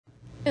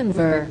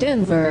Denver,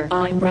 Denver,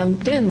 I'm from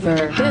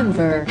Denver,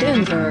 Denver,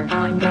 Denver,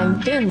 I'm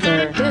from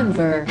Denver,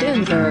 Denver,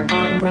 Denver,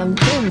 I'm from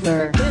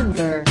Denver,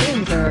 Denver,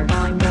 Denver,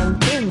 I'm from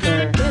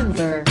Denver,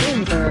 Denver,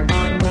 Denver,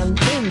 I'm from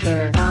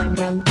Denver, I'm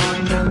from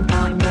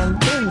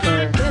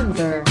Denver,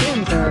 Denver,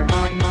 Denver,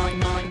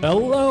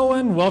 Hello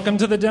and welcome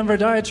to the Denver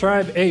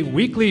Diatribe, a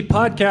weekly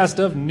podcast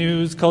of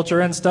news, culture,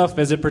 and stuff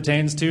as it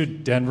pertains to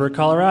Denver,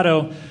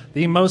 Colorado,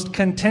 the most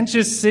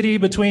contentious city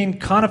between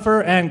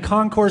Conifer and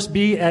Concourse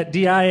B at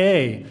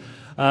DIA.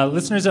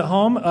 Listeners at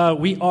home,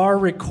 we are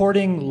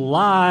recording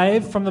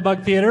live from the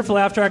Bug Theater for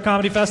Laugh Track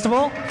Comedy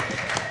Festival.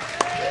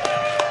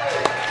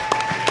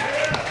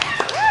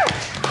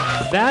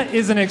 That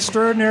is an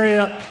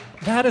extraordinary...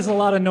 That is a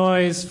lot of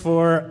noise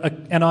for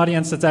an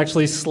audience that's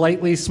actually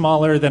slightly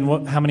smaller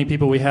than how many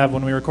people we have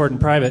when we record in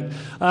private.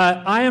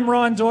 I am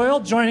Ron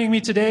Doyle. Joining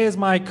me today is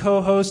my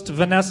co-host,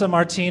 Vanessa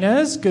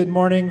Martinez. Good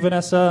morning,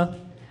 Vanessa.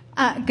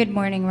 Good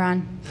morning,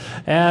 Ron.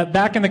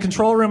 Back in the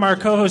control room, our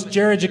co-host,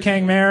 Jared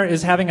Jakang Mayer,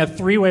 is having a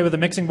three-way with a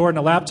mixing board and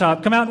a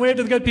laptop. Come out and wave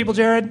to the good people,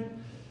 Jared.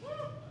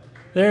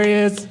 There he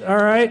is. All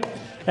right.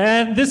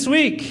 And this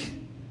week,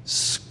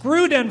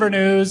 screw Denver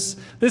news.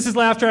 This is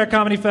Laugh Track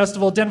Comedy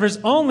Festival, Denver's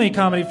only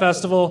comedy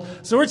festival.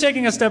 So we're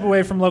taking a step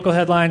away from local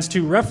headlines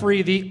to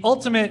referee the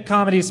ultimate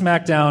comedy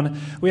smackdown.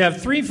 We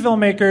have 3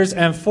 filmmakers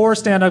and 4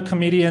 stand-up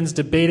comedians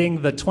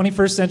debating the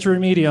 21st century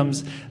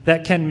mediums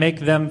that can make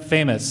them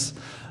famous.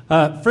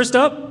 First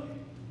up,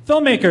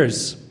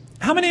 filmmakers.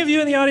 How many of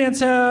you in the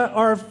audience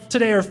are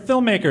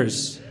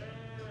filmmakers?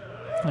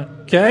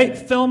 Okay,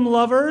 film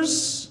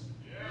lovers.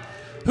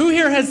 Who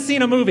here has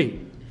seen a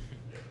movie?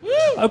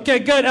 Okay,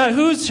 good.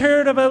 Who's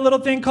heard of a little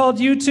thing called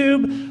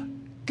YouTube?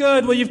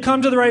 Good. Well, you've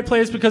come to the right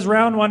place because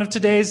round one of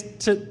today's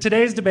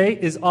debate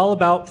is all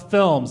about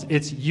films.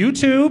 It's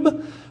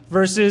YouTube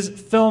versus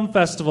film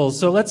festivals.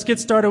 So let's get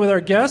started with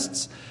our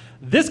guests.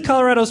 This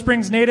Colorado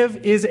Springs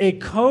native is a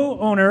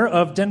co-owner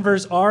of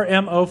Denver's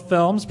RMO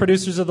Films,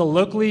 producers of the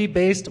locally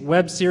based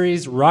web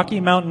series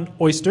Rocky Mountain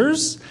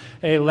Oysters,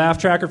 a laugh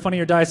track or Funny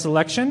or Die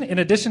selection. In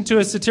addition to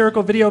his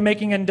satirical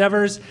video-making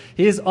endeavors,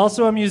 he is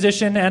also a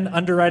musician and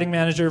underwriting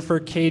manager for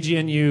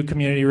KGNU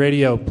Community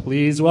Radio.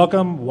 Please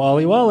welcome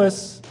Wally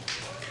Wallace.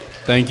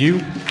 Thank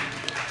you.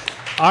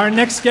 Our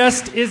next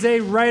guest is a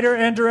writer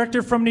and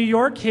director from New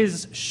York.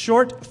 His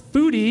short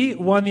Foodie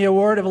won the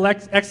Award of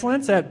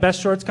Excellence at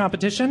Best Shorts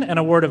Competition, an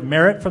Award of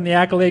Merit from the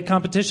Accolade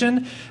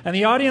Competition, and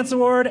the Audience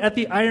Award at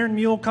the Iron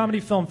Mule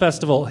Comedy Film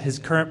Festival. His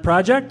current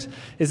project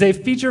is a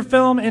feature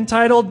film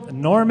entitled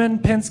Norman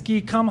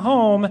Pinsky Come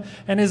Home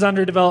and is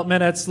under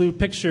development at Slew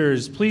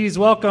Pictures. Please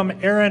welcome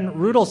Aaron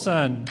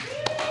Rudelson.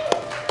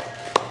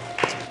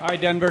 Hi,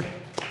 Denver.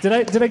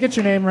 Did I get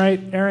your name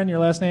right, Aaron? Your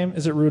last name?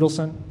 Is it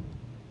Rudelson?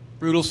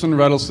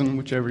 Rudelson,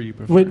 whichever you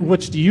prefer.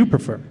 Which do you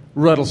prefer?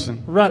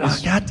 Rudelson. Oh,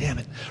 God damn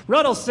it.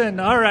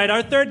 Rudelson. All right.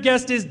 Our third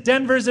guest is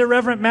Denver's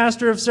irreverent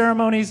master of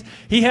ceremonies.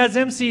 He has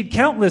emceed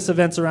countless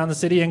events around the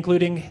city,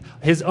 including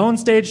his own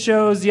stage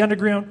shows, the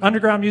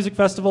Underground Music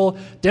Festival,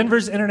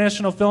 Denver's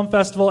International Film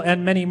Festival,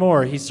 and many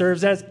more. He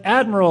serves as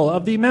Admiral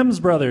of the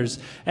Mems Brothers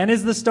and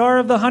is the star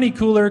of The Honey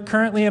Cooler,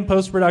 currently in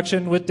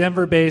post-production with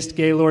Denver-based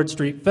Gaylord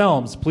Street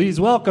Films. Please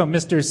welcome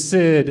Mr.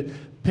 Sid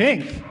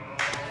Pink.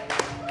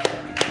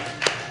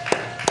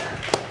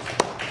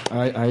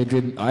 I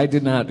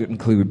did not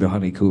include the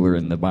honey cooler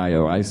in the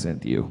bio I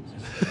sent you.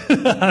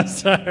 I'm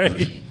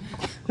sorry.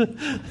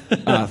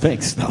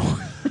 Thanks, though.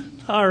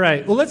 All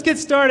right. Well, let's get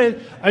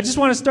started. I just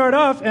want to start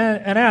off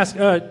and ask,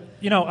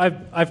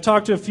 I've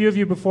talked to a few of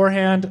you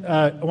beforehand.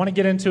 I want to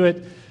get into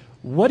it.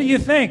 What do you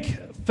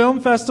think? Film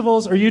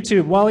festivals or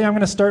YouTube? Wally, I'm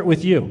going to start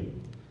with you.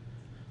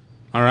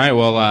 All right.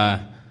 Well,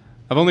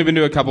 I've only been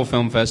to a couple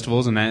film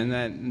festivals,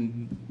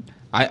 and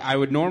I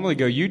would normally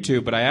go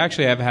YouTube, but I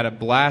actually have had a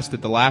blast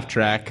at the Laugh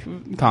Track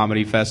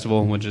Comedy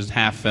Festival, which is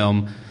half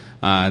film.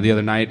 The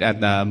other night at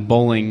the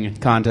bowling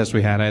contest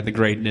we had, I had the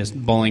greatest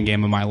bowling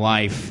game of my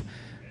life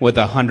with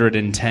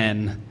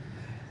 110.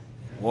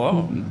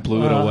 Whoa.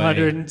 Blew it away.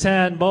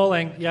 110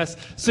 bowling, yes.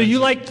 So you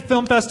like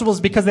film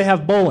festivals because they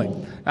have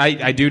bowling?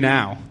 I do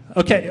now.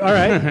 Okay, all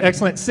right,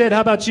 excellent. Sid,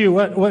 how about you?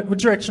 What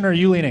direction are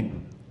you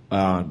leaning?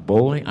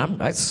 Bowling?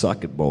 I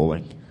suck at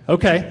bowling.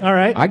 Okay, all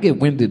right. I get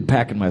winded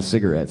packing my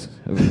cigarettes.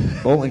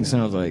 Bowling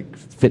sounds like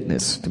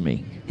fitness to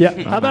me. Yeah.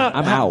 I'm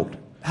out.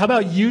 How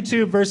about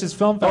YouTube versus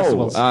film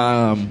festivals? Both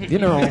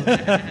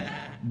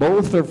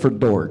are for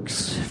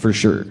dorks, for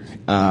sure.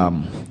 I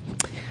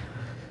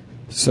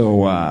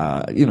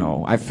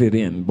fit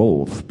in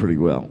both pretty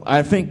well.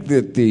 I think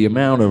that the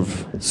amount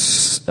of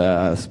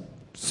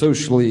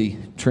socially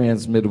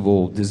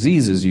transmittable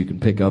diseases you can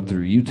pick up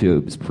through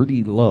YouTube is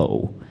pretty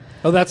low.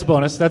 Oh, that's a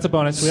bonus. That's a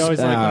bonus. We always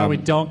like when we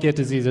don't get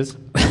diseases.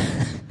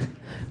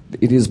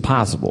 It is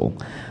possible.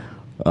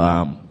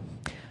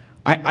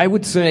 I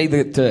would say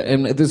that,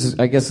 and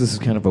I guess this is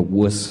kind of a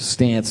wuss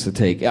stance to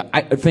take.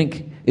 I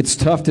think it's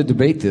tough to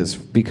debate this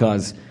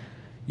because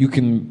you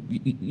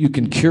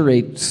can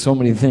curate so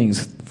many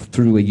things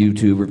through a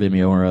YouTube or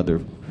Vimeo or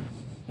other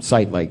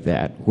site like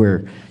that,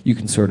 where you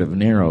can sort of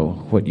narrow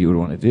what you would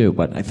want to do.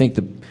 But I think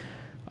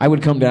I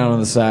would come down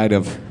on the side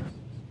of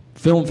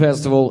film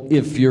festival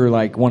if you're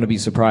like want to be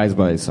surprised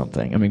by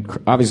something. I mean,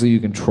 obviously you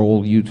can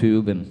troll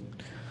YouTube and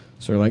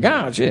sort of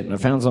like, shit, I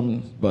found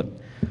something. But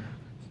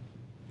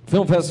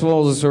film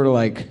festivals is sort of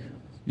like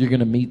you're going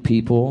to meet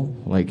people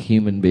like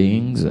human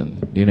beings,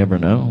 and you never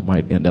know,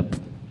 might end up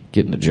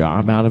getting a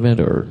job out of it,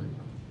 or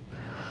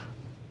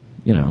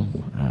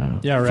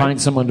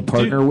find someone to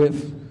partner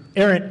with.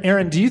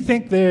 Aaron, do you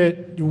think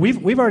that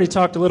we've already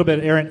talked a little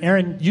bit?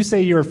 Aaron, you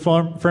say you're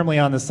firmly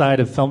on the side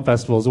of film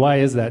festivals. Why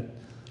is that?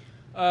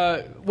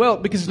 Well,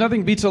 because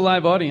nothing beats a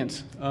live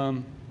audience,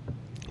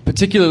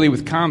 particularly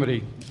with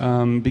comedy.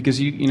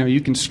 Because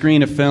you can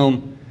screen a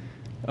film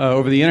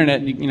over the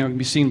internet, and it can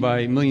be seen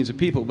by millions of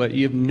people, but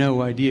you have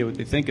no idea what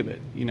they think of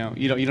it. You don't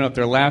know if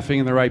they're laughing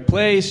in the right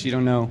place. You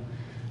don't know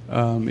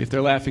if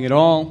they're laughing at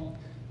all.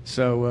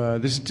 So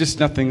there's just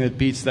nothing that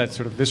beats that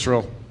sort of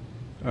visceral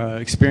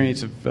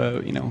experience of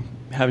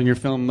having your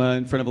film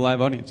in front of a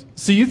live audience.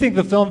 So you think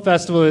the film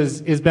festival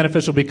is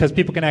beneficial because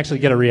people can actually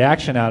get a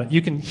reaction out of it?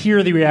 You can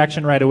hear the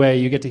reaction right away.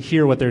 You get to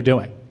hear what they're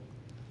doing.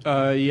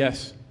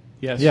 Yes.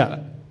 Yeah.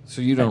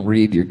 So you don't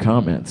read your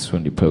comments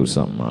when you post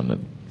something on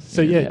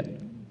the internet.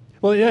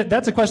 Well, yeah,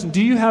 that's a question.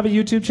 Do you have a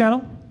YouTube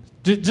channel?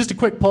 Just a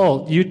quick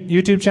poll.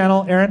 YouTube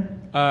channel,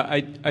 Aaron?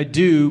 I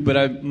do, but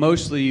I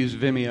mostly use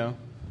Vimeo.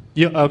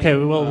 Okay,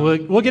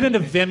 we'll get into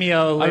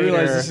Vimeo later. I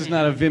realize this is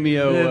not a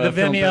Vimeo. The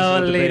film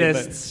Vimeo debate,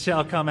 latest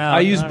shall come out. I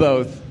use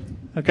both.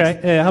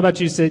 Okay. How about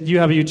you, Sid? You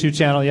have a YouTube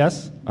channel,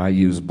 yes? I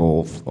use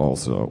both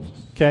also.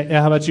 Okay.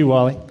 How about you,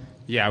 Wally?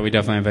 Yeah, we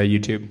definitely have a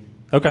YouTube.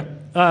 Okay.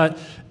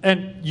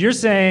 And you're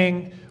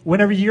saying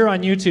whenever you're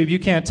on YouTube, you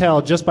can't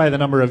tell just by the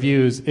number of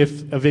views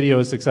if a video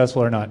is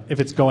successful or not, if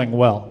it's going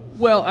well.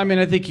 Well, I mean,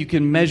 I think you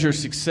can measure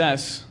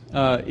success.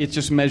 It's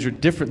just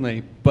measured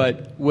differently.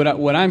 But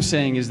what I'm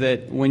saying is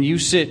that when you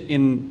sit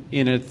in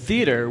a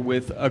theater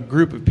with a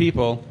group of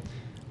people,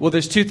 well,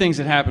 there's two things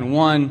that happen.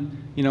 One,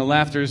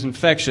 laughter is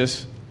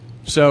infectious.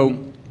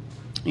 So,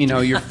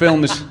 your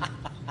film is...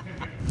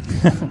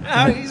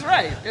 Oh, he's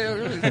right.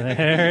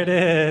 There it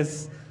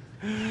is.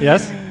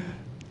 Yes?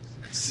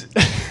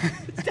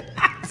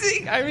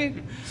 See, I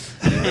mean,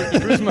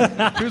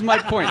 here's my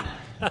point.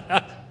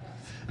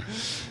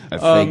 I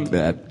faked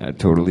that. I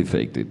totally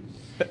faked it.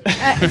 So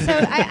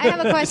I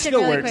have a question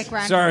really quick,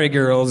 Ron. Sorry,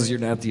 girls, you're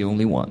not the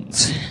only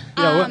ones.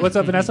 Yeah, what's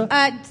up, Vanessa?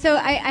 So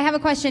I have a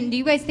question. Do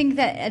you guys think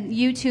that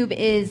YouTube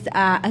is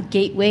a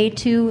gateway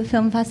to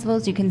film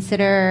festivals? Do you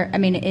consider,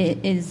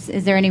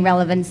 is there any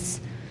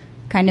relevance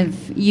kind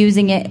of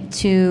using it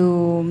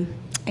to,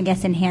 I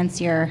guess, enhance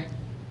your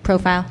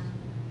profile?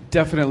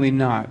 Definitely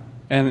not.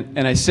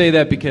 And I say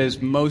that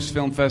because most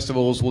film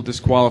festivals will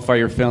disqualify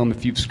your film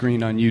if you've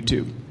screened on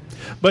YouTube.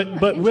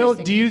 But Will,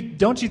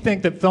 don't you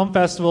think that film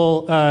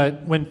festival,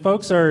 when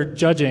folks are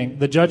judging,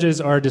 the judges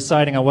are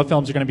deciding on what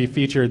films are going to be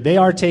featured, they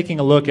are taking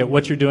a look at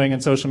what you're doing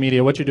in social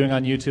media, what you're doing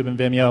on YouTube and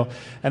Vimeo,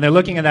 and they're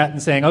looking at that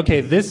and saying,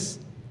 okay, this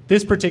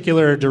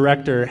particular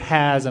director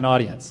has an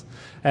audience,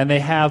 and they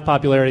have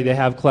popularity, they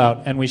have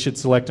clout, and we should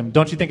select them.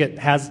 Don't you think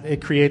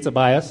it creates a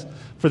bias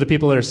for the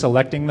people that are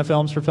selecting the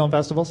films for film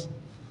festivals?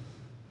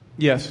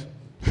 Yes.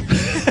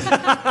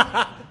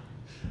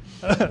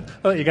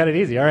 Oh, you got it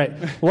easy. All right.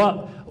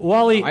 Well,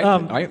 Wally,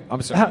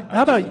 I'm sorry.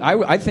 How about?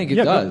 I think it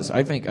does.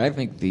 I think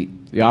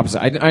the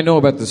opposite. I know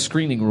about the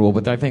screening rule,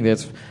 but I think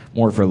that's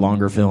more for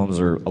longer films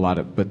or a lot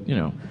of. But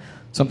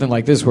something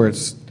like this where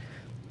it's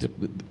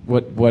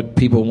what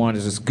people want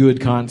is just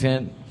good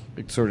content.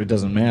 It sort of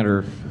doesn't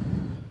matter.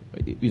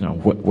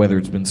 Whether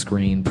it's been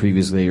screened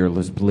previously or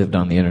lived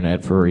on the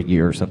internet for a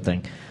year or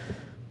something.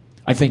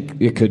 I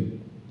think it could.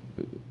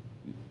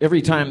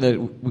 Every time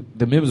that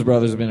the Mims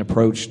brothers have been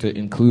approached to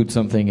include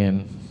something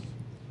in,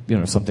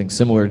 something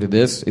similar to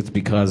this, it's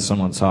because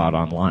someone saw it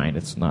online.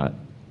 It's not.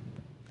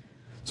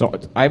 So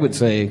I would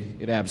say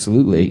it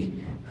absolutely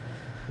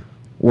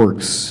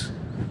works.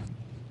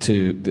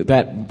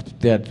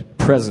 That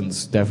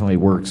presence definitely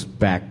works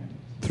back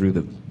through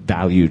the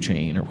value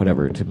chain or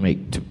whatever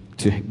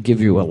to give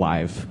you a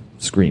live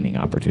screening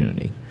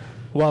opportunity.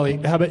 Wally,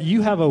 how about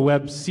you have a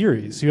web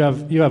series? You have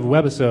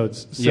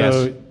webisodes. So,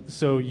 yes.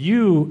 So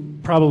you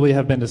probably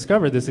have been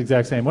discovered this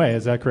exact same way.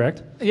 Is that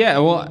correct? Yeah,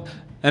 well,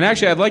 and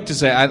actually I'd like to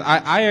say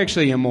I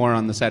actually am more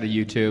on the side of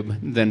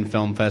YouTube than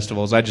film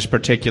festivals. I just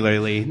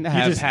particularly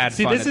have had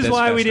see, fun this at is this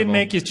why festival. we didn't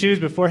make you choose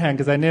beforehand,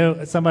 because I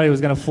knew somebody was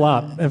going to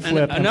flop and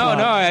flip. No,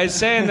 I was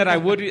saying that I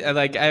would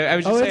like. I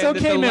was just saying it's okay,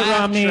 that the Mitt laugh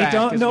Romney. track has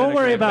Don't been a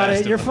worry great about it.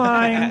 festival. You're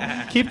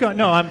fine. Keep going.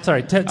 No, I'm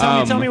sorry.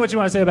 Tell me what you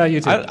want to say about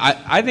YouTube.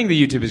 I think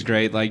the YouTube is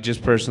great. Like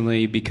just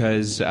personally,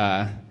 because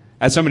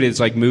as somebody that's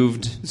like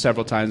moved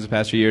several times the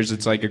past few years,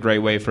 it's like a great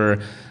way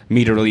for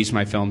me to release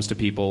my films to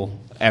people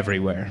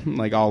everywhere,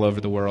 like all over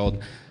the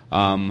world.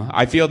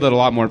 I feel that a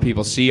lot more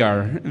people see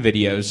our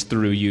videos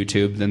through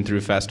YouTube than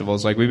through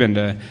festivals. Like we've been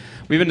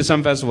to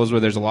some festivals where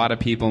there's a lot of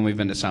people, and we've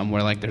been to some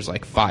where like there's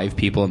like 5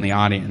 people in the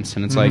audience,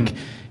 and it's like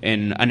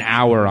in an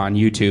hour on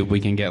YouTube we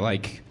can get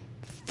like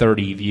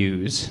 30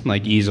 views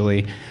like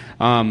easily.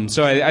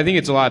 So I think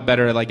it's a lot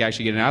better like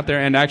actually getting out there.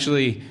 And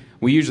actually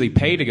we usually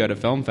pay to go to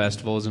film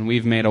festivals, and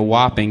we've made a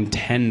whopping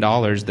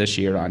 $10 this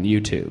year on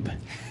YouTube.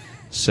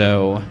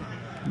 So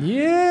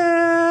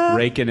Yeah.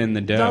 raking in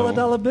the dough.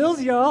 Dollar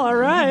bills, y'all. All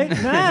right.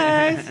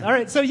 Nice. All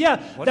right. So,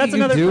 yeah, What that's are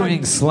you another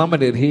doing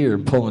slumming it here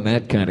and pulling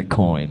that kind of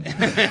coin?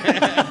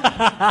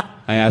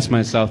 I ask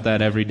myself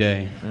that every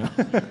day.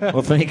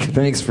 Well,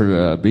 thanks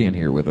for being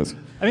here with us.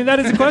 I mean, that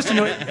is a question.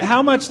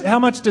 How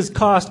much does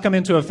cost come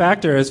into a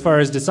factor as far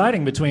as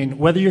deciding between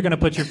whether you're going to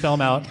put your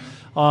film out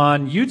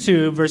on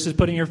YouTube versus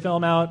putting your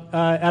film out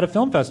at a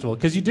film festival?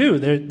 Because you do.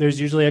 There's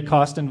usually a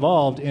cost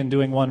involved in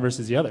doing one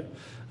versus the other.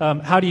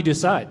 How do you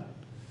decide?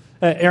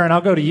 Aaron, I'll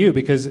go to you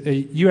because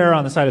you err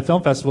on the side of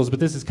film festivals, but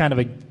this is kind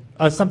of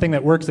something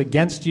that works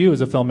against you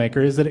as a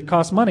filmmaker, is that it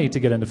costs money to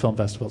get into film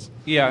festivals.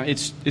 Yeah,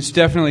 it's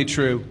definitely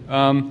true.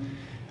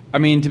 I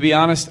mean, to be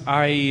honest,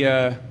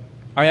 I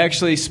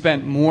actually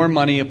spent more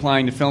money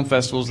applying to film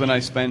festivals than I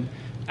spent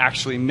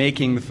actually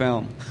making the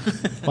film.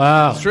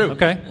 Wow. It's true.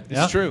 Okay.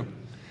 It's true.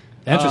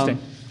 Interesting.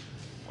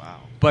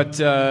 But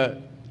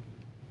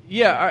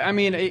yeah, I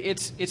mean,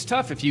 it's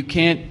tough if you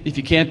can't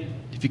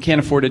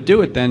afford to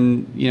do it.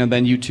 Then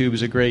then YouTube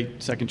is a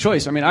great second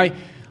choice. I mean, I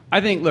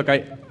think, look,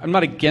 I'm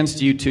not against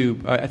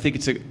YouTube. I think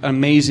it's an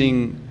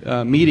amazing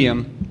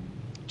medium,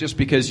 just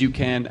because you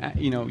can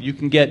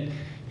get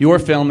your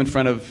film in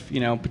front of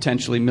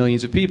potentially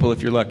millions of people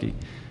if you're lucky.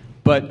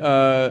 But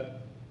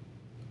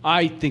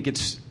I think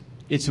it's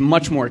a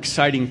much more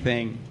exciting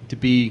thing to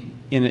be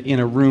in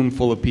a room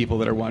full of people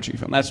that are watching your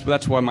film.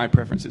 That's why my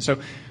preference is. So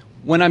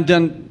when I'm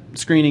done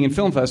screening in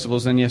film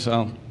festivals, then yes,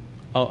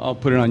 I'll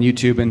put it on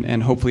YouTube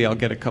and hopefully I'll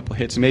get a couple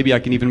hits, and maybe I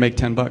can even make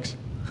 $10.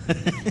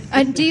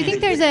 Do you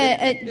think there's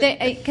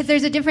because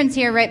there's a difference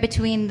here, right,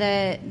 between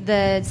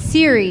the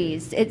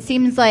series? It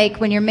seems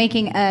like when you're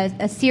making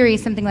a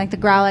series, something like the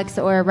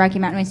Growlix or Rocky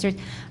Mountain Oysters,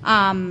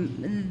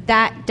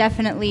 that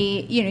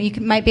definitely, you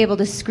might be able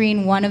to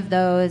screen one of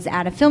those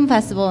at a film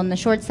festival in the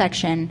short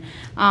section,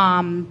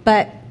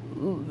 but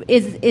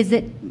is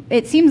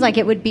it seems like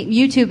it would be,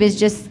 YouTube is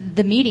just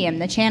the medium,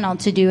 the channel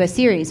to do a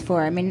series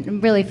for. I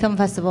mean, really, film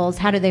festivals,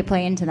 how do they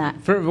play into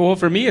that?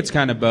 For me, it's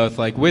kind of both.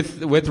 Like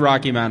with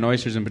Rocky Mountain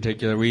Oysters in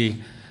particular,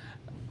 we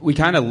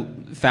kind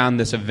of found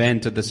this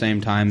event at the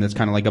same time that's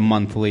kind of like a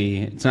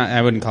monthly, it's not,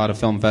 I wouldn't call it a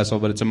film festival,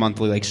 but it's a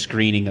monthly like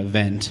screening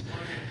event.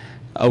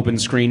 Open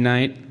screen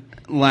night,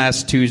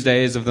 last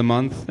Tuesdays of the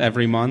month,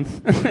 every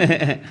month.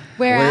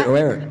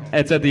 Where?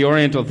 It's at the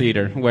Oriental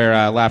Theater,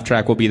 where Laugh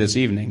Track will be this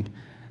evening.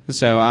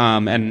 So,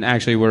 and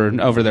actually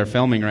we're over there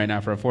filming right now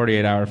for a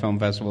 48-hour film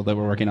festival that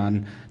we're working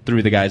on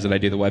through the guys that I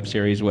do the web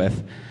series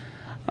with.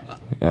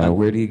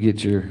 Where do you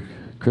get your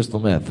crystal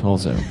meth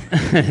also? No,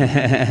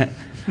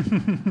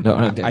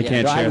 I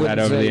can't share that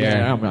over the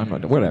air.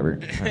 Whatever.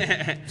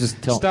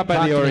 Just stop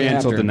by the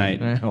Oriental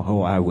tonight.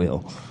 Oh, I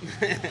will.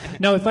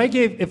 No,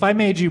 if I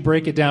made you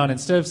break it down,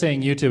 instead of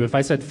saying YouTube, if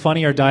I said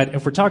Funny or Die,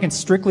 if we're talking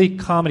strictly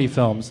comedy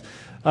films,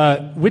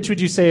 which would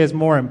you say is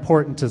more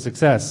important to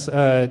success?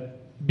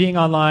 Being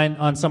online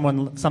on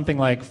something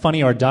like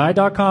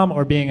funnyordie.com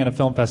or being in a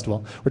film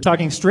festival? We're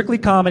talking strictly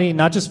comedy,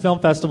 not just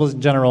film festivals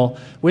in general.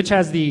 Which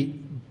has the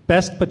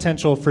best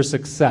potential for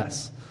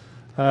success?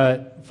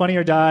 Funny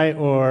or Die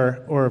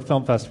or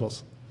film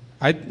festivals?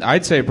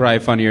 I'd say probably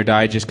Funny or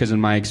Die, just because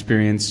in my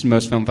experience,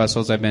 most film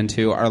festivals I've been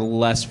to are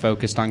less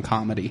focused on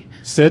comedy.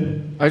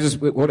 Sid?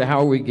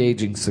 How are we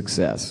gauging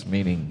success?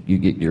 Meaning you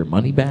get your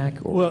money back?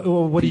 Or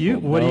well, what do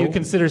you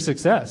consider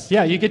success?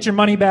 Yeah, you get your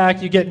money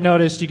back, you get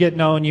noticed, you get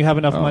known, you have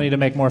enough money to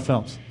make more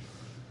films.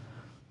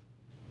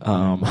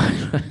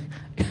 I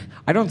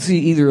don't see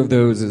either of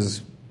those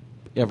as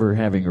ever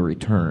having a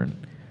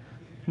return.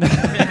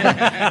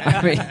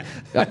 I mean,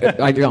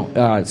 I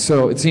don't.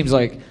 So it seems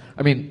like,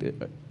 I mean,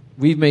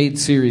 we've made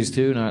series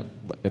too, not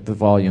at the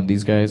volume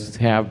these guys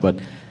have, but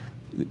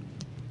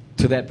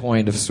to that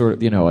point of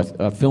sort of,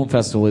 a film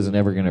festival isn't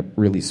ever going to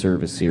really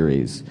serve a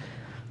series,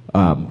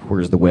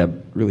 whereas the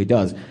web really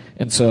does.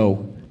 And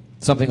so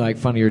something like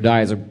Funny or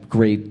Die is a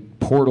great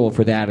portal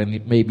for that,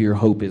 and maybe your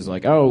hope is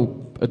like,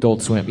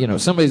 Adult Swim,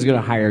 somebody's going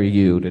to hire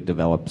you to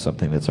develop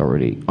something that's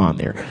already on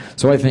there.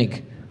 So I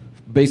think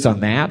based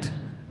on that,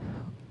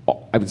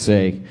 I would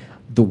say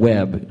the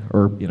web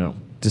or,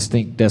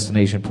 distinct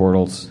destination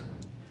portals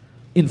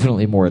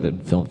infinitely more than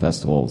film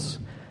festivals,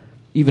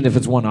 even if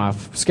it's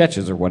one-off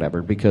sketches or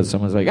whatever, because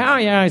someone's like, oh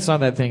yeah, I saw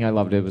that thing, I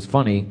loved it, it was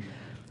funny,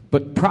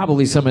 but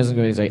probably someone isn't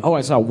going to say, oh,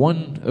 I saw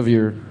one of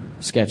your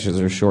sketches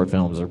or short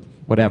films or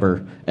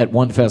whatever at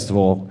one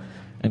festival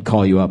and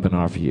call you up and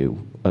offer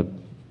you a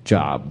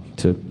job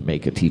to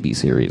make a TV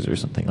series or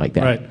something like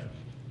that. Right.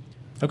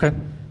 Okay.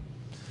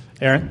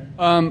 Aaron?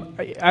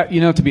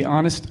 To be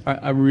honest,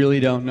 I really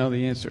don't know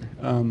the answer.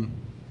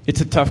 It's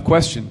a tough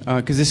question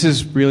because this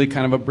is really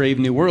kind of a brave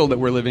new world that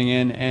we're living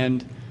in,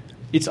 and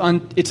it's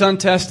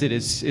untested.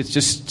 It's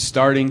just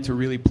starting to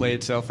really play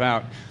itself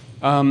out.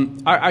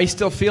 I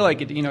still feel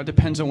like it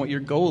depends on what your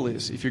goal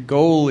is. If your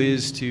goal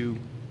is to,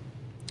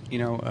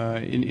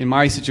 in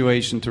my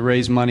situation, to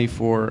raise money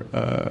for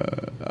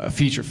a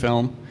feature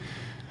film,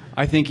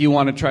 I think you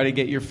want to try to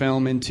get your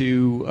film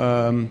into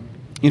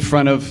in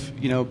front of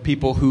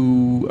people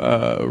who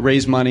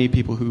raise money,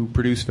 people who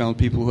produce film,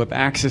 people who have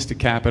access to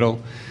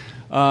capital,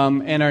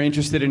 and are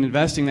interested in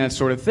investing that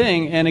sort of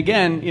thing. And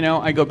again,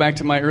 I go back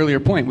to my earlier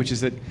point, which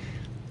is that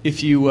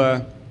if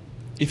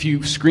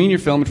you screen your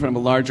film in front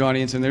of a large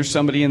audience and there's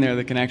somebody in there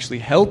that can actually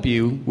help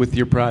you with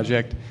your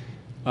project,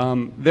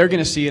 they're going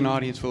to see an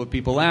audience full of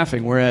people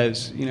laughing.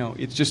 Whereas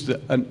it's just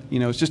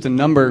a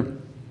number.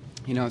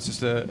 It's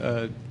just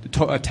a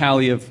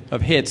tally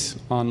of hits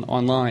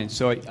online.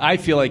 So I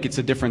feel like it's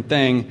a different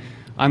thing.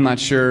 I'm not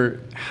sure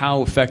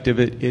how effective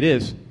it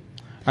is.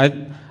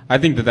 I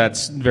think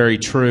that's very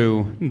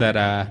true,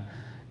 that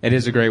it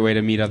is a great way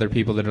to meet other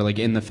people that are like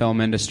in the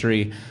film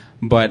industry.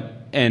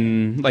 But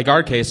in like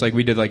our case, like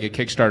we did like a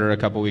Kickstarter a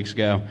couple weeks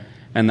ago,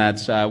 and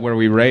that's where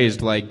we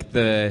raised like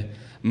the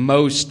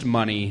most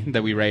money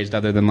that we raised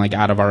other than like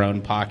out of our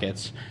own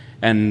pockets.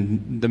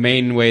 And the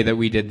main way that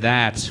we did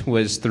that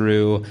was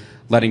through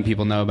letting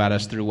people know about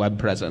us through web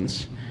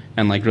presence,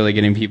 and like really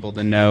getting people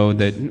to know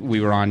that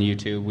we were on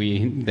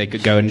YouTube. They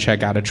could go and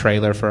check out a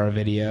trailer for our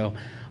video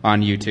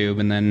on YouTube,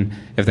 and then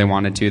if they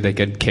wanted to, they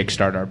could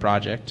kickstart our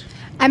project.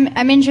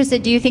 I'm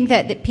interested. Do you think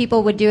that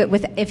people would do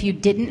it if you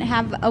didn't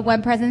have a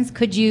web presence?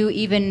 Could you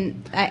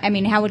even? I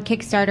mean, how would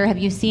Kickstarter? Have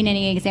you seen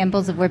any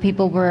examples of where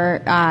people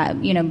were,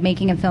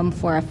 making a film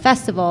for a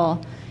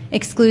festival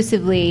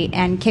exclusively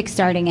and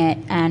kickstarting it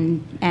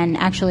and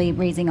actually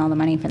raising all the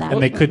money for that?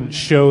 And they couldn't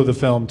show the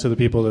film to the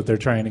people that they're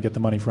trying to get the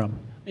money from.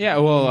 Yeah,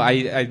 well,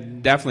 I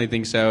definitely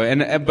think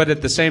so. But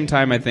at the same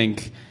time, I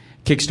think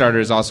Kickstarter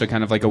is also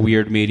kind of like a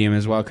weird medium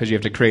as well, because you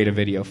have to create a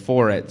video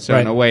for it. So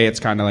in a way, it's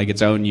kind of like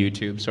its own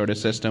YouTube sort of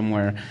system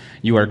where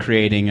you are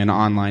creating an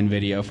online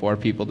video for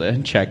people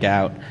to check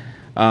out.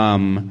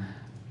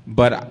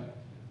 But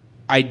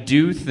I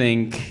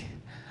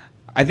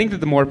think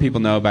that the more people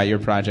know about your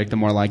project, the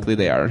more likely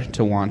they are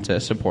to want to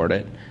support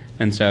it.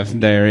 And so if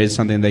there is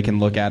something they can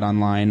look at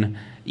online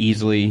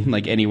easily,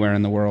 like anywhere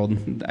in the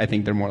world, I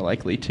think they're more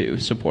likely to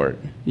support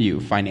you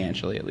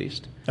financially, at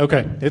least.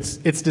 Okay,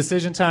 it's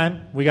decision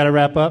time. We got to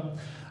wrap up.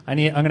 I'm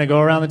going to go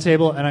around the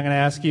table and I'm going to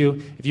ask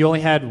you, if you only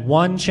had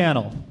one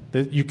channel,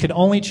 you can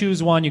only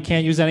choose one. You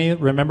can't use any.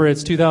 Remember,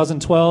 it's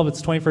 2012.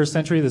 It's 21st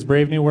century. This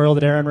brave new world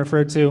that Aaron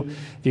referred to.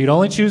 If you could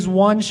only choose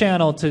one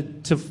channel to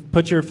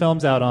put your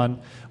films out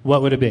on,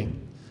 what would it be?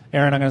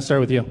 Aaron, I'm going to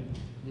start with you.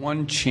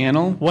 One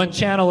channel? One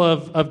channel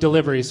of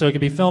delivery. So it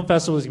could be film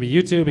festivals, it could be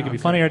YouTube, it could be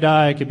Funny or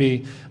Die, it could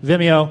be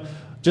Vimeo.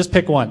 Just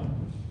pick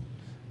one.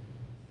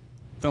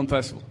 Film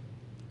festival.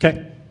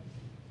 Okay.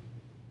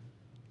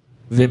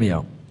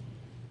 Vimeo.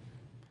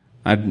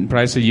 I'd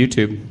probably say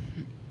YouTube.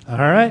 All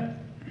right.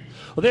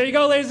 Well, there you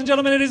go, ladies and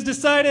gentlemen. It is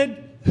decided.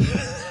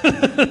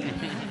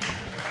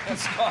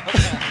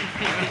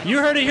 You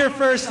heard it here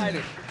first.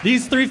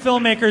 These three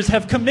filmmakers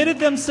have committed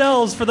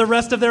themselves for the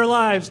rest of their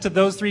lives to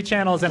those three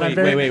channels. And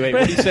Wait. What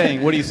are you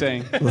saying? What are you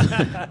saying?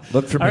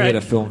 Look for me at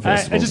a film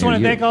festival. I just want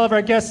to thank all of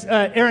our guests.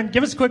 Aaron,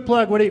 give us a quick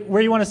plug.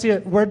 Where you want to see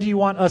it? Where do you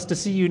want us to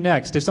see you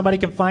next? If somebody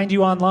can find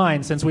you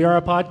online, since we are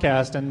a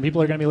podcast and people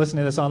are going to be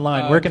listening to this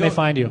online, where can they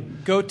find you?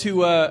 Go to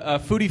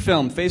Foodie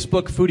Film,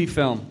 Facebook Foodie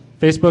Film.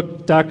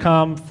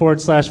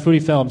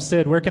 Facebook.com/Foodie Film.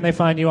 Sid, where can they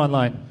find you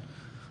online?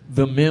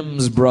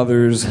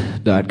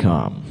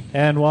 TheMimsBrothers.com.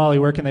 And Wally,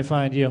 where can they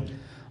find you?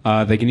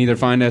 They can either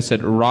find us at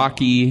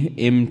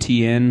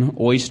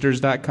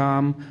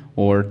RockyMTNOysters.com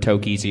or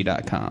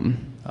Tokeezy.com.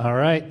 All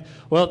right.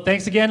 Well,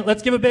 thanks again.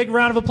 Let's give a big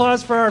round of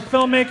applause for our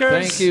filmmakers.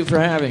 Thank you for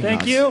having us.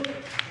 Thank you.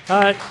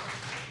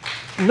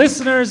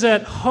 Listeners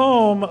at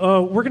home,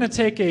 we're going to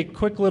take a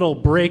quick little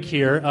break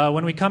here.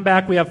 When we come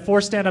back, we have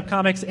 4 stand-up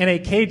comics in a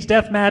cage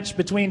death match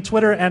between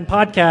Twitter and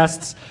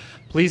podcasts.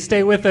 Please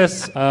stay with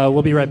us.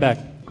 We'll be right back.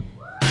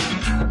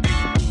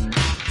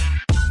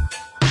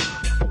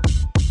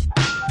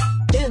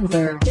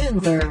 Denver.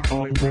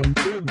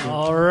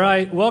 All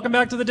right. Welcome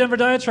back to the Denver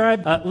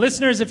Diatribe.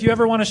 Listeners, if you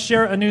ever want to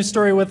share a news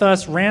story with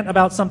us, rant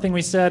about something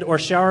we said, or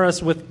shower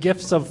us with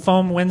gifts of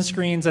foam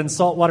windscreens and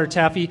saltwater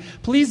taffy,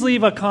 please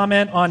leave a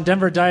comment on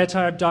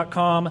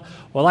denverdiatribe.com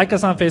or like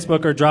us on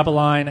Facebook or drop a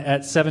line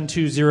at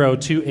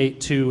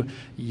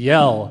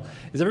 720-282-YELL.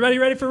 Is everybody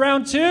ready for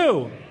round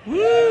 2?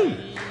 Woo!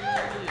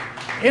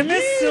 In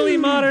this silly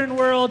modern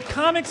world,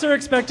 comics are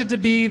expected to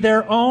be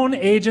their own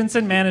agents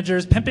and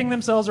managers, pimping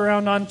themselves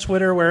around on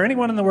Twitter where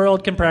anyone in the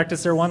world can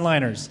practice their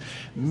one-liners.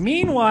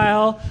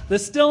 Meanwhile, the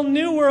still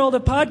new world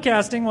of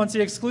podcasting, once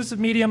the exclusive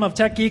medium of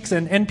Tech Geeks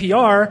and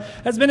NPR,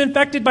 has been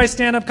infected by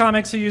stand-up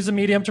comics who use the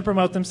medium to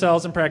promote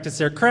themselves and practice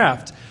their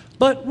craft.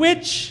 But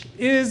which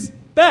is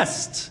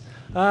best?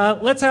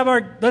 Let's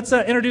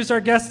introduce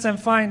our guests and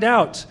find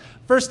out.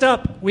 First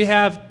up, we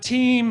have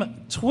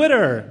Team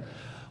Twitter.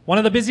 One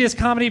of the busiest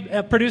comedy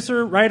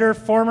producer, writer,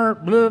 former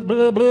blah,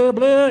 blah, blah,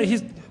 blah.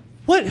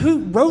 Who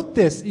wrote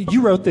this?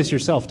 You wrote this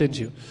yourself, didn't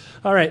you?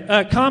 All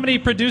right. Comedy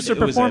producer,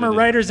 performer, edited.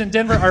 writers in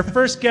Denver. Our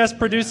first guest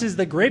produces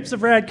the Grapes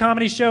of Rad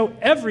comedy show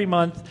every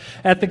month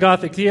at the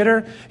Gothic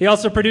Theater. He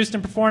also produced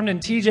and performed in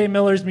T.J.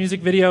 Miller's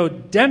music video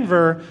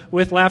Denver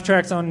with Laugh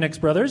Track's own Nix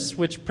Brothers,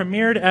 which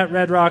premiered at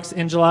Red Rocks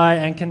in July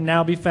and can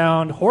now be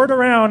found hoard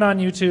around on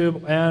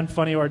YouTube and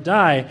Funny or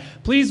Die.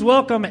 Please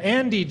welcome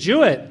Andy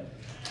Jewett.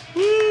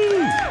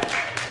 Woo!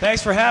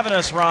 Thanks for having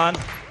us, Ron.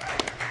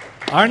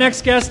 Our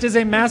next guest is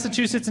a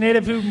Massachusetts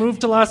native who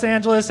moved to Los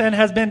Angeles and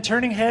has been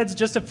turning heads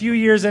just a few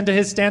years into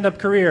his stand-up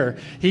career.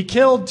 He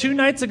killed 2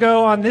 nights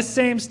ago on this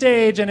same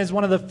stage and is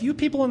one of the few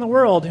people in the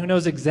world who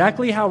knows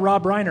exactly how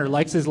Rob Reiner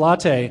likes his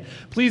latte.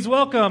 Please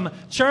welcome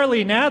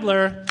Charlie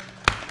Nadler.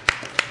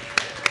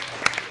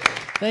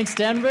 Thanks,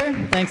 Denver.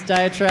 Thanks,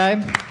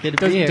 Diatribe. Good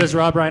to be here. Does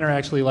Rob Reiner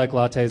actually like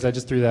lattes? I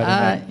just threw that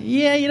in there.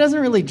 Yeah, he doesn't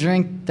really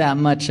drink that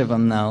much of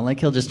them, though. Like,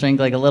 he'll just drink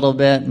like a little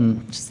bit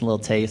and just a little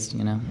taste,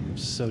 you know.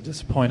 So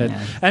disappointed.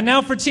 Yeah. And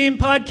now for Team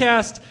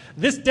Podcast.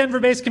 This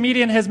Denver-based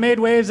comedian has made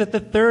waves at the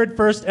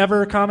first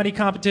ever comedy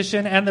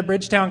competition and the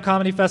Bridgetown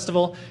Comedy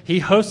Festival. He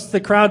hosts the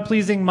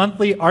crowd-pleasing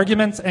monthly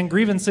Arguments and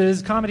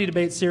Grievances comedy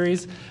debate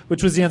series,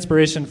 which was the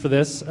inspiration for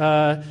this,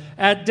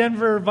 at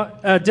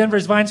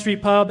Denver's Vine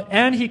Street Pub,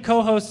 and he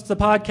co-hosts the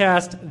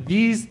podcast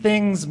These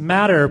Things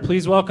Matter.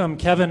 Please welcome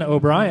Kevin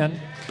O'Brien.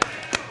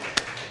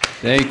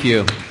 Thank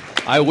you.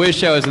 I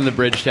wish I was in the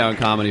Bridgetown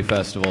Comedy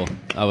Festival.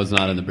 I was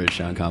not in the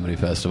Bridgetown Comedy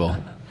Festival.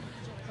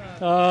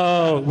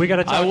 Oh, we got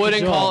to talk I to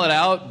wouldn't Joel. call it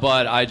out,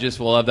 but I just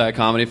love that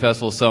comedy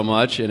festival so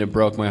much, and it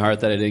broke my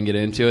heart that I didn't get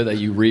into it, that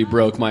you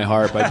re-broke my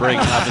heart by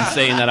bringing it up and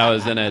saying that I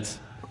was in it.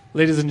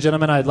 Ladies and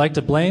gentlemen, I'd like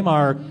to blame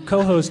our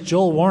co-host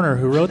Joel Warner,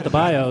 who wrote the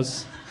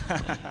bios.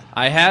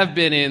 I have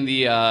been in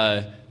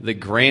the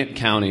Grant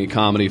County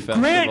Comedy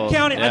Festival. Grant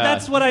County, Yeah.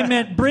 that's what I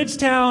meant.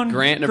 Bridgetown,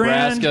 Grant,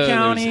 Nebraska. Grand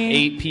County.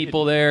 There's 8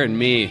 people there and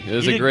me. It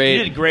was You a did- great,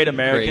 you did Great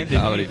American, great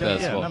comedy didn't you?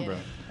 festival. Yeah,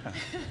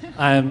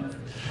 I remember.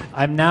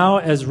 I'm now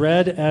as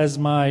red as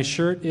my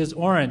shirt is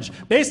orange.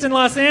 Based in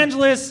Los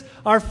Angeles,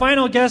 our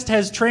final guest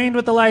has trained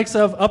with the likes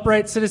of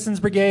Upright Citizens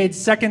Brigade,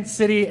 Second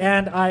City,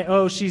 and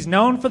I.O. She's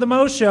known for the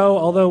Mo Show,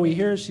 although we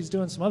hear she's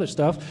doing some other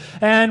stuff,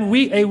 and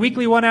a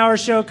weekly 1-hour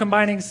show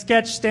combining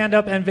sketch,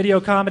 stand-up, and video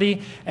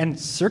comedy, and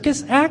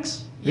circus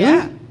acts?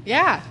 Yeah.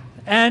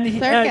 And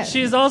Circus.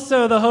 she is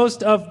also the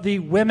host of the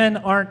Women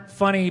Aren't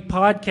Funny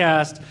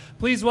podcast.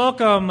 Please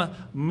welcome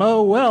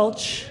Mo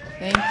Welch.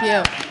 Thank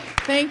you.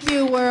 Thank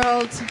you,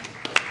 world.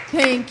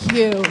 Thank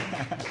you.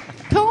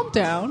 Calm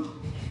down.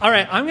 All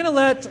right, I'm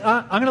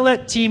gonna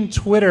let Team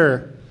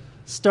Twitter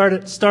start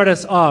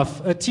us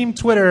off. Team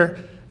Twitter,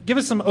 give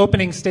us some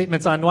opening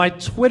statements on why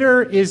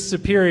Twitter is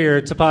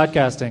superior to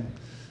podcasting.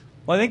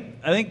 Well, I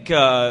think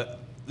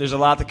there's a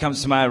lot that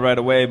comes to mind right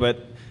away,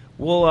 but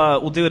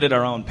we'll do it at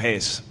our own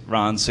pace,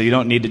 Ron. So you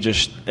don't need to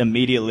just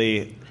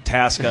immediately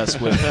task us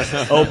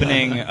with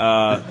opening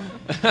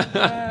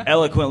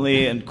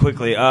eloquently and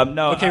quickly.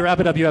 No. Okay, wrap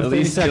it up. You have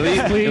 30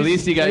 seconds. Please. At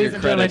least you got Ladies your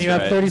and gentlemen, credits you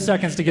have right. 30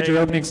 seconds to get your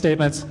opening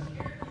statements.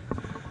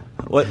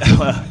 What?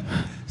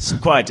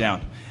 Quiet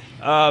down.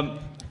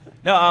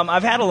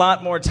 I've had a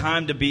lot more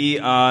time to be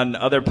on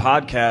other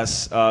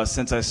podcasts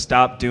since I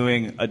stopped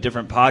doing a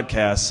different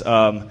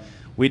podcast.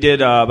 We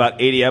did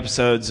about 80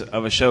 episodes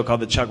of a show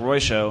called The Chuck Roy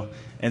Show,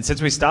 and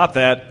since we stopped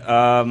that,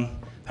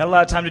 had a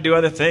lot of time to do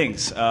other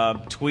things.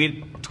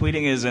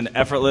 Tweeting is an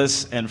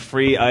effortless and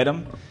free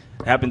item.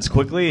 It happens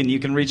quickly, and you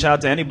can reach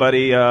out to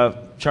anybody.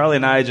 Charlie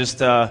and I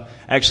just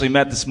actually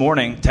met this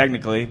morning,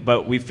 technically,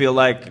 but we feel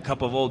like a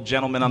couple of old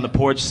gentlemen on the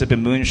porch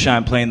sipping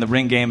moonshine, playing the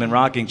ring game and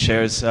rocking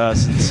chairs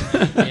since for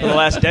the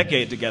last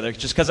decade together,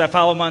 just because I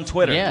follow him on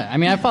Twitter. Yeah, I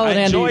mean, I followed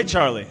Andy. I enjoy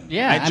Charlie.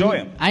 Yeah, I enjoy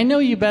him. I know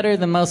you better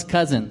than most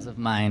cousins of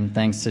mine,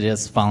 thanks to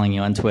just following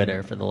you on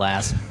Twitter for the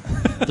last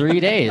 3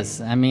 days.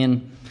 I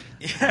mean,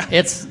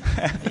 it's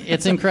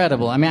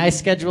incredible. I mean, I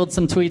scheduled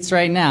some tweets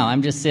right now.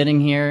 I'm just sitting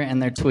here, and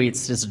there are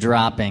tweets just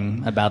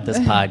dropping about this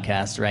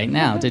podcast right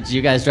now. Did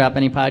you guys drop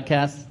any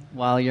podcasts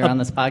while you're on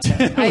this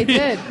podcast? I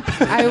did.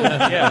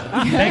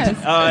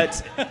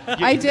 Yes.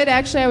 I did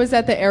actually. I was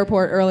at the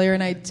airport earlier,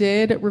 and I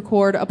did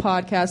record a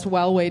podcast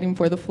while waiting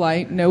for the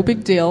flight. No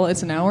big deal.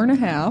 It's an hour and a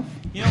half.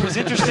 You know what was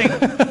interesting?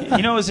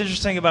 You know what was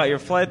interesting about your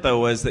flight, though,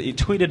 was that you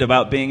tweeted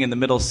about being in the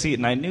middle seat,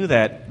 and I knew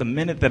that the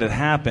minute that it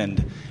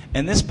happened.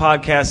 And this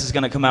podcast is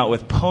going to come out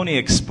with Pony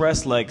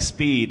Express-like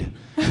speed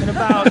in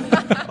about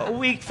a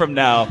week from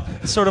now,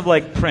 sort of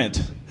like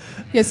print.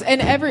 Yes, and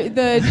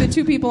the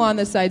 2 people on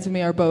the sides of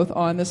me are both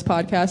on this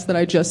podcast that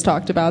I just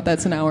talked about.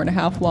 That's an hour and a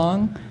half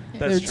long.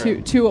 That's They're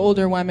true. two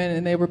older women,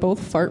 and they were both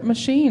fart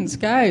machines.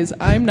 Guys,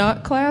 I'm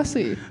not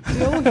classy.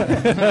 All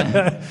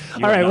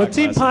right, well,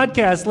 Team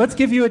Podcast, let's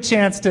give you a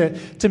chance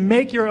to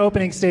make your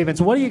opening statements.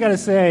 What do you got to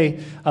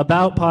say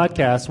about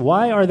podcasts?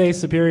 Why are they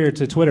superior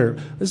to Twitter?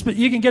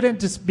 You can get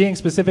into being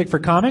specific for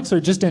comics or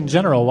just in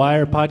general. Why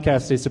are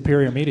podcasts a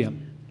superior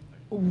medium?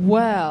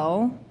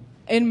 Well,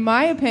 in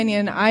my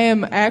opinion, I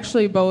am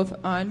actually both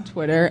on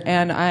Twitter,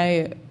 and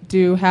I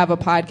do have a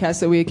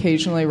podcast that we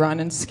occasionally run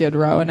in Skid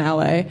Row in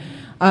LA.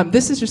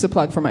 This is just a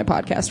plug for my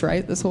podcast,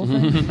 right? This whole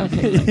thing?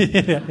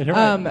 Okay. Yeah,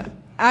 right.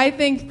 I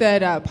think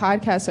that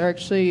podcasts are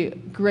actually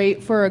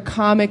great for a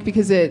comic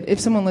because if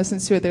someone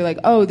listens to it, they're like,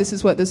 oh, this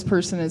is what this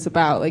person is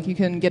about. Like, you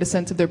can get a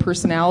sense of their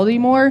personality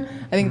more.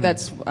 I think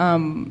that's,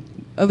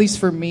 at least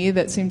for me,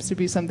 that seems to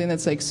be something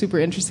that's like super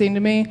interesting to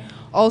me.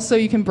 Also,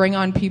 you can bring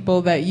on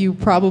people that you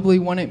probably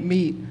wouldn't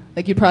meet.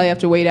 Like, you'd probably have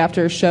to wait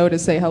after a show to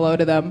say hello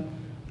to them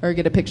or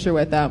get a picture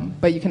with them.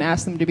 But you can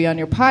ask them to be on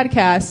your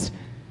podcast,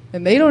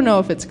 and they don't know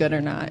if it's good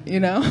or not, you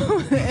know?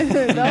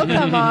 They'll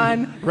come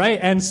on. Right,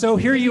 and so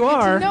here you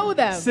are, know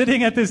them.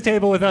 sitting at this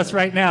table with us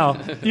right now.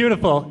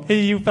 Beautiful.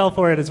 You fell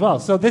for it as well.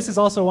 So this is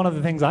also one of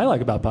the things I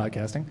like about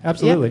podcasting.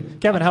 Absolutely.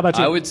 Yep. Kevin, how about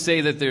you? I would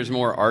say that there's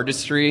more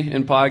artistry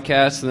in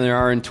podcasts than there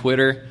are in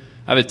Twitter.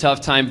 I have a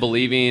tough time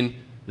believing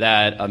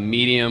that a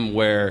medium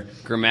where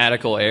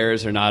grammatical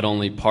errors are not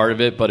only part of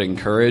it but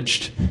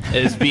encouraged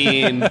is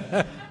being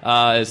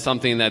is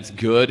something that's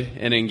good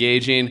and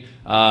engaging.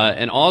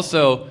 And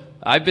also,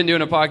 I've been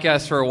doing a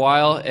podcast for a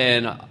while,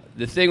 and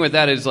the thing with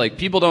that is, like,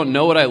 people don't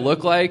know what I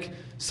look like,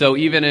 so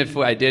even if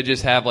I did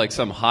just have, like,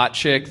 some hot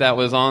chick that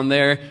was on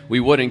there, we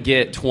wouldn't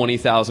get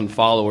 20,000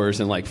 followers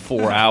in, like,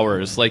 4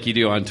 hours like you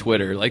do on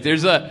Twitter. Like,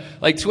 there's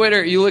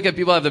Twitter, you look at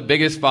people that have the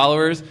biggest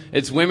followers,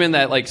 it's women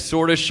that, like,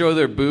 sort of show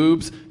their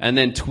boobs and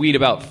then tweet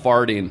about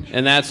farting,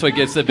 and that's what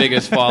gets the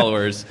biggest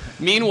followers.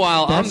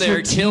 Meanwhile, I'm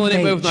there killing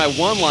it with my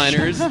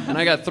one-liners, and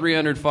I got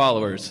 300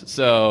 followers,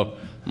 so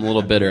I'm a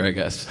little bitter, I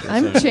guess.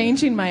 I'm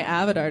changing my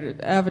avatar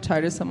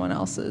to someone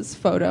else's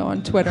photo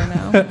on Twitter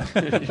now.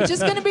 It's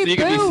just going to be so you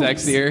boobs. can be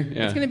sexier.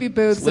 Yeah. It's going to be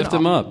boobs. Just lift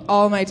them up.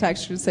 All my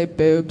texts should say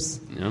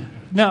boobs. Yeah.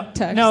 Now,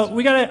 I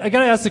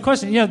gotta ask the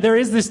question. You know, there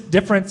is this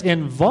difference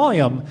in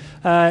volume.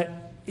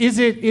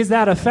 Is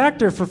that a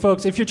factor for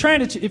folks? If you're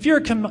trying to, if you're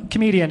a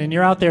comedian and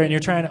you're out there and you're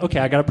trying to, okay,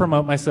 I got to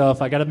promote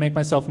myself, I got to make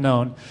myself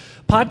known.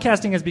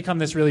 Podcasting has become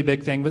this really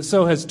big thing, but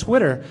so has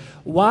Twitter.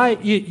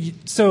 Why?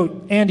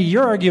 So, Andy,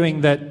 you're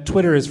arguing that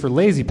Twitter is for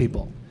lazy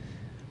people.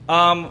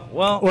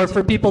 Or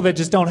for people that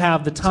just don't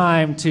have the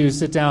time to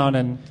sit down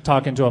and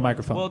talk into a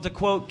microphone. Well, to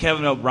quote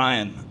Kevin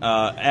O'Brien,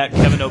 at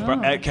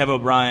Kev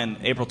O'Brien,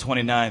 April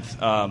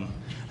 29th,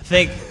 I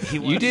think he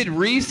once, You did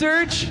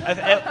research?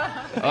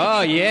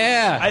 Oh,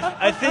 yeah.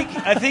 I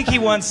think he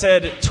once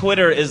said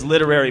Twitter is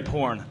literary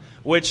porn,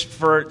 which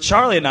for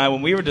Charlie and I,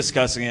 when we were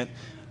discussing it,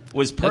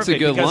 was perfect.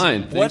 That's a good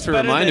line. Thanks for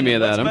reminding me of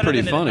that. I'm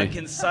pretty funny. A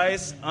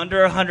concise,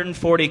 under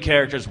 140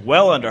 characters,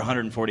 well under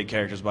 140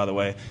 characters, by the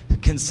way,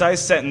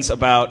 concise sentence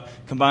about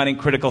combining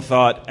critical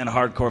thought and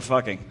hardcore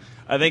fucking.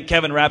 I think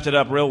Kevin wrapped it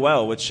up real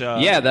well, which...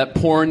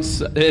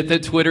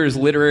 that Twitter is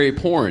literary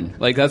porn.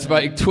 Like, that's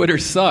why Twitter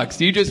sucks.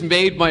 You just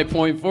made my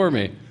point for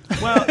me.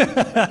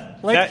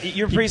 Well,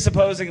 you're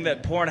presupposing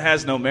that porn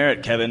has no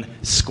merit, Kevin.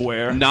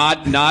 Square.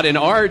 Not in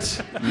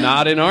art.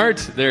 Not in art.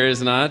 There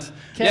is not.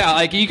 Yeah,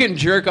 like, you can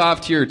jerk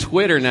off to your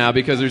Twitter now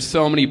because there's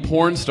so many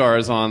porn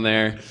stars on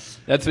there.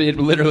 It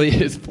literally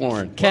is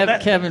porn.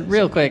 Kevin,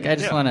 real quick, I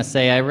just want to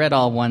say I read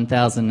all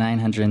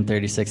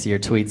 1,936 of your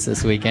tweets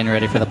this weekend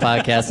ready for the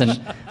podcast.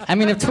 And, I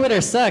mean, if Twitter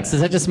sucks,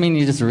 does that just mean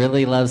you just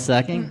really love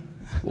sucking?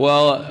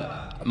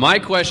 Well, my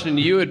question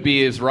to you would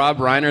be, is Rob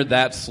Reiner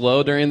that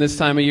slow during this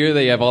time of year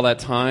that you have all that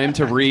time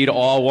to read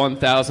all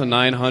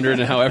 1,900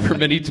 and however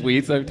many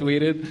tweets I've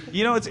tweeted?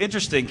 You know what's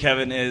interesting,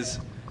 Kevin, is...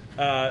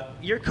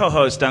 you're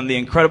co-host on the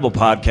Incredible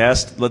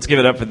podcast. Let's give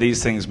it up for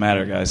These Things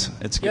Matter, guys.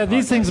 It's a good podcast.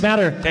 These Things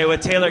Matter. Okay,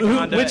 with Taylor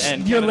Conda which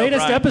and your Kevin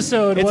latest O'Brien.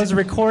 episode was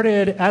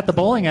recorded at the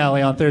bowling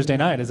alley on Thursday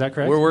night. Is that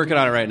correct? We're working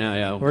on it right now,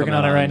 yeah. Working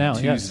on it right now,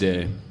 yes.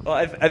 Tuesday. Well,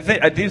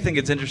 I do think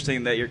it's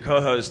interesting that your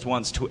co-host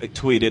once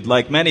tweeted,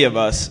 like many of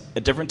us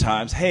at different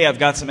times, hey, I've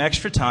got some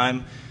extra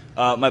time.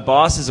 My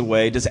boss is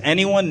away. Does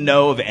anyone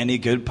know of any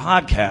good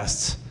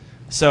podcasts?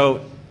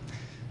 So,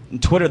 on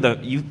Twitter,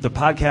 the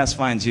podcast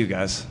finds you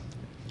guys.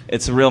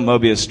 It's a real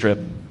Mobius strip.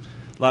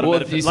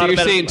 So you're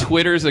saying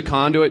Twitter's a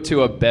conduit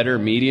to a better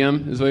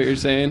medium, is what you're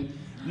saying?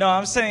 No,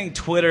 I'm saying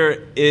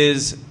Twitter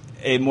is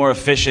a more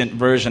efficient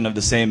version of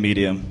the same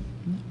medium.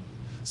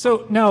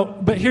 So now,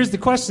 but here's the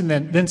question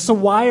then. So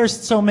why are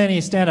so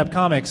many stand-up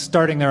comics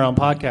starting their own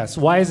podcasts?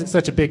 Why is it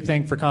such a big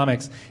thing for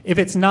comics? If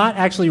it's not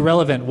actually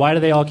relevant, why do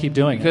they all keep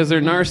doing it? Because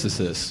they're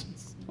narcissists.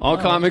 All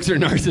comics are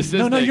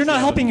narcissistic. No, you're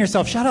not helping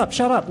yourself. Shut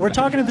up. We're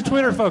talking to the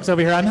Twitter folks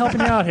over here. I'm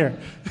helping you out here.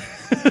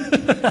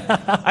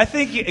 I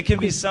think it can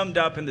be summed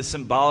up in the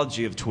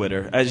symbology of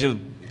Twitter, as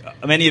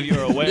many of you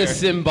are aware. The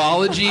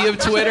symbology of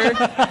Twitter?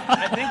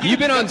 You've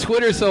been on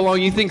Twitter so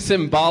long, you think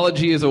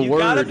symbology is a word. You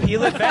gotta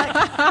peel it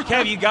back.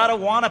 Kev, you gotta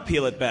want to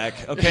peel it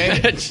back, okay?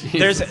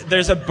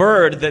 There's a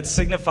bird that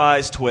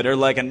signifies Twitter,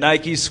 like a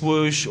Nike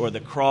swoosh or the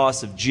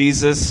cross of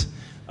Jesus.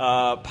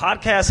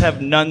 Podcasts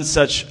have none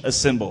such a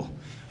symbol.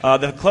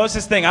 The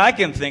closest thing I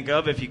can think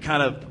of, if you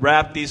kind of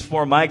wrap these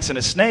four mics in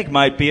a snake,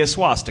 might be a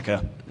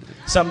swastika.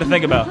 Something to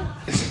think about.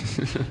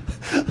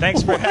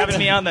 Thanks for having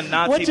me on the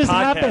Nazi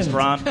podcast,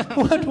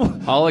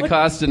 Ron.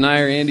 Holocaust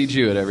denier Andy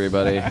Jewett,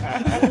 everybody.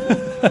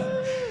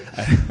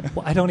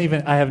 Well,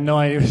 I have no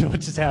idea what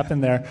just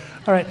happened there.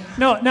 All right.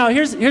 No,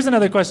 here's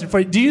another question for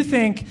you. Do you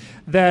think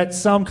that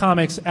some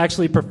comics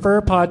actually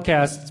prefer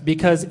podcasts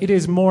because it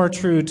is more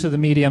true to the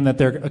medium that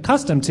they're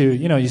accustomed to?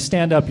 You know, you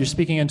stand up, you're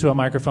speaking into a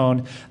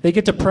microphone, they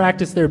get to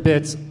practice their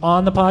bits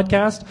on the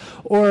podcast?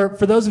 Or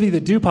for those of you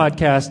that do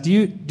podcasts, do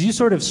you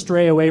sort of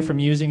stray away from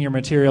using your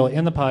material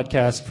in the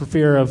podcast for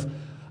fear of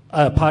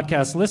a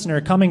podcast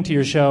listener coming to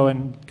your show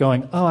and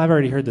going, oh, I've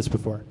already heard this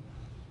before?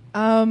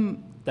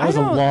 That was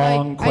a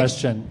long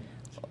question.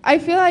 I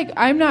feel like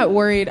I'm not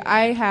worried.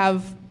 I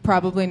have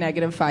probably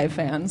 -5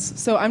 fans.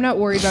 So I'm not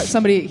worried about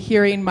somebody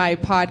hearing my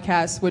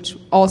podcast, which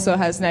also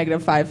has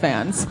 -5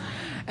 fans,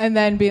 and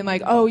then being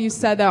like, oh, you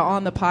said that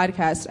on the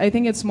podcast. I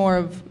think it's more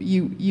of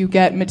you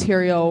get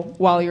material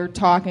while you're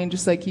talking,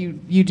 just like you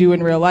do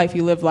in real life.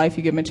 You live life,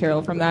 you get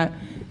material from that.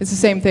 It's the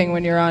same thing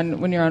when you're on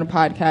a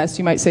podcast.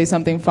 You might say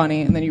something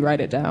funny, and then you write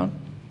it down.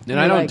 And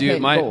I don't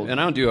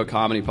do a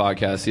comedy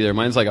podcast either.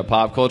 Mine's like a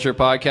pop culture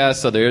podcast,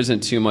 so there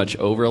isn't too much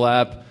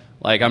overlap.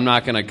 Like, I'm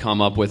not going to come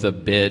up with a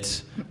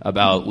bit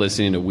about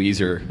listening to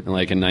Weezer in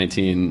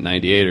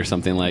 1998 or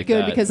something like that.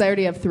 Good, because I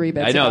already have 3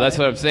 bits. I know, that's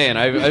what I'm saying.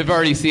 I've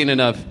already seen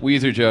enough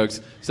Weezer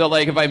jokes. So,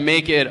 like, if I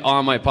make it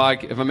on my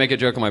if I make a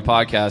joke on my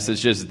podcast,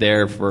 it's just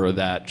there for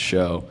that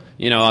show.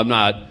 You know, I'm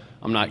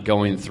not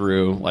going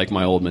through like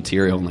my old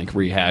material and like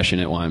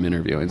rehashing it while I'm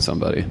interviewing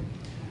somebody.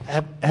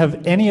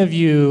 Have any of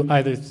you,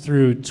 either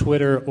through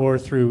Twitter or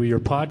through your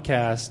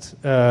podcast,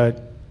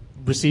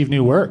 receive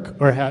new work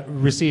or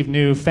receive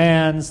new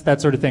fans, that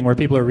sort of thing, where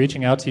people are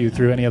reaching out to you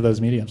through any of those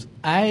mediums?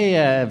 I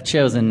have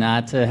chosen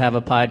not to have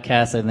a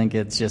podcast. I think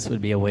it just would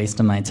be a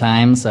waste of my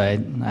time, so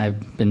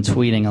I've been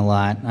tweeting a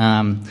lot.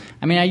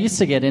 I mean, I used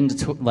to get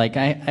into,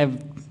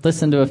 I've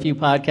listened to a few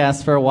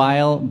podcasts for a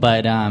while,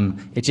 but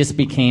it just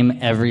became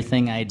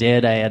everything I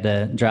did. I had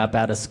to drop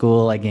out of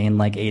school. I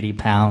gained 80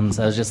 pounds.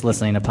 I was just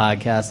listening to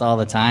podcasts all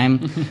the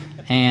time,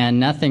 and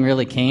nothing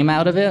really came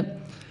out of it.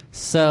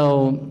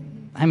 So,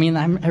 I mean,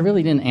 I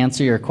really didn't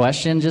answer your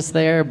question just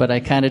there, but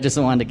I kind of just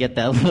wanted to get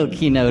that little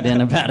keynote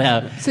in about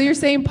how... So you're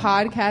saying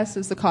podcast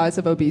is the cause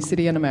of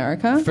obesity in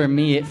America? For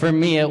me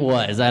it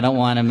was. I don't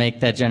want to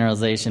make that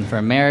generalization for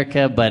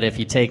America, but if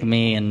you take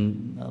me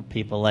and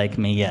people like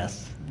me,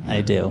 yes,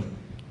 I do.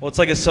 Well, it's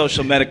like a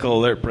social medical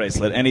alert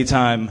bracelet.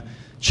 Anytime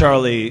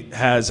Charlie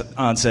has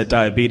onset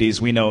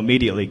diabetes, we know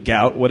immediately.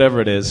 Gout, whatever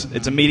it is,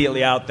 it's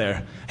immediately out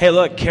there. Hey,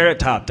 look, Carrot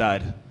Top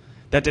died.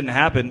 That didn't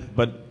happen,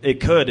 but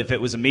it could if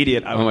it was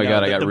immediate. Oh my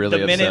God, I got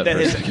really upset for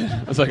a second.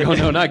 I was like, oh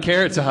no, not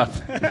Carrot Top.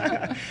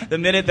 The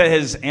minute that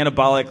his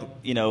anabolic,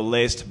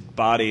 laced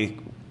body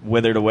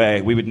withered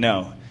away, we would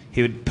know.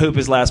 He would poop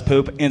his last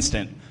poop,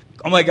 instant.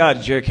 Oh my God,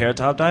 did you hear Carrot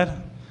Top died?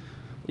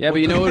 Yeah,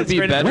 but you know what would be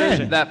better?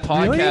 When? That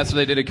podcast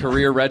where they did a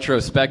career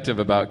retrospective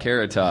about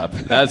Carrot Top.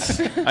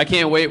 I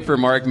can't wait for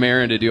Mark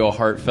Maron to do a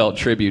heartfelt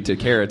tribute to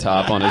Carrot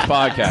Top on his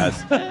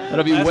podcast.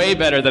 That'll be way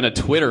better than a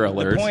Twitter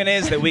alert. The point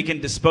is that we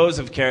can dispose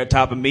of Carrot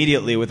Top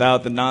immediately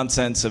without the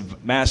nonsense of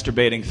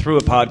masturbating through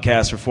a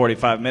podcast for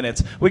 45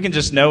 minutes. We can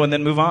just know and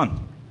then move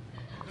on.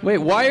 Wait,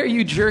 why are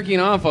you jerking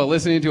off while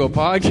listening to a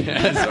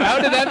podcast? How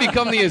did that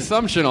become the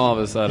assumption all of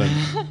a sudden?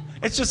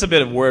 It's just a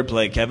bit of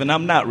wordplay, Kevin.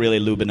 I'm not really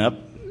lubing up.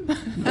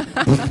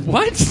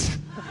 What?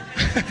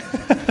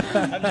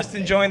 I'm just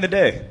enjoying the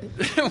day.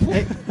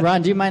 Hey,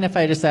 Ron, do you mind if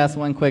I just ask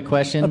one quick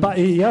question?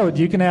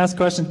 You can ask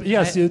questions.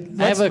 Yes,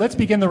 let's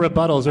begin the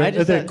rebuttals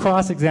or the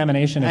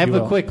cross-examination, if you will. I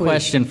have a quick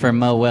question for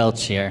Mo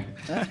Welch here.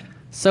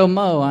 So,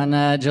 Mo, on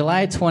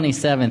July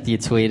 27th, you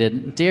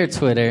tweeted, "Dear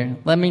Twitter,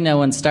 let me know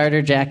when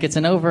starter jackets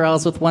and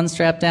overalls with one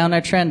strap down are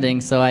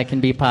trending so I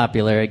can be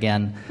popular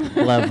again.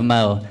 Love,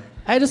 Mo."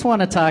 I just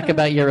want to talk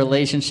about your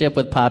relationship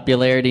with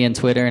popularity and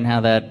Twitter and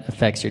how that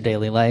affects your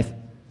daily life.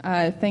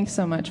 Thanks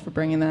so much for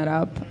bringing that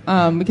up,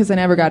 because I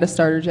never got a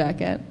starter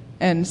jacket.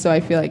 And so I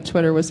feel like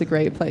Twitter was a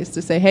great place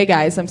to say, hey,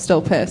 guys, I'm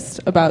still pissed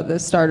about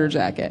this starter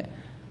jacket.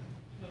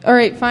 All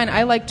right, fine.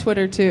 I like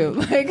Twitter too.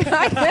 I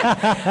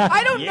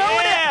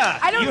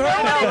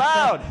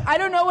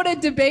don't know what a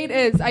debate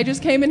is. I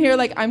just came in here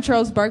like I'm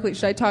Charles Barkley.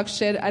 Should I talk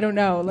shit? I don't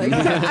know.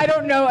 I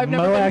don't know. I've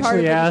never been part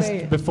of a debate. Mo actually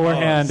asked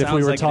beforehand if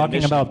we were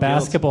talking about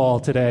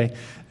basketball today.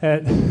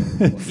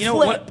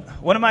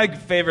 One of my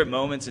favorite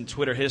moments in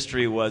Twitter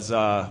history was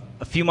a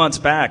few months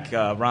back,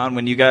 Ron,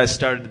 when you guys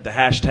started the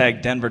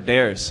hashtag Denver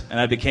Dares, and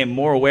I became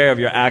more aware of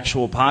your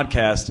actual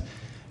podcast.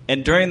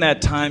 And during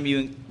that time,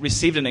 you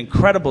received an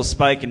incredible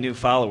spike in new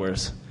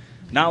followers.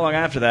 Not long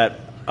after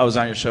that, I was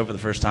on your show for the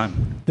first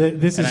time.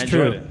 This is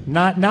true.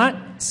 Not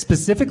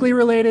specifically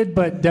related,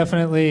 but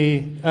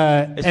definitely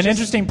an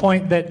interesting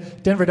point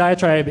that Denver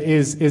Diatribe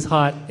is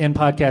hot in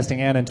podcasting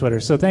and in Twitter.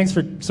 So thanks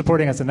for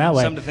supporting us in that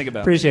way. Something to think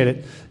about. Appreciate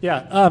it.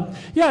 Yeah.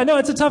 No,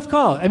 it's a tough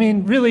call. I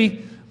mean,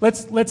 really,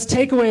 let's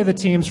take away the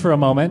teams for a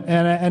moment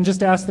and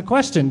just ask the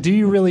question: do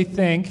you really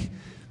think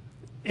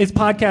is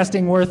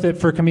podcasting worth it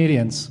for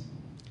comedians?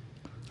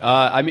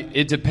 I mean,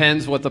 it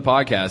depends what the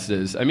podcast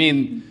is. I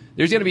mean,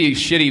 there's going to be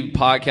shitty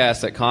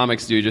podcasts that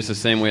comics do just the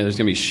same way there's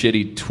going to be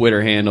shitty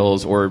Twitter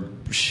handles or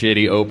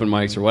shitty open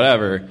mics or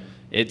whatever.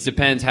 It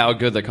depends how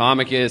good the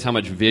comic is, how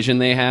much vision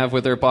they have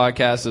with their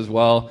podcast as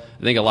well.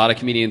 I think a lot of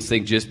comedians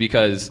think just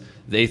because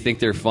they think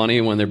they're funny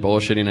when they're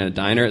bullshitting at a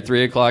diner at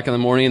 3 o'clock in the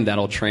morning,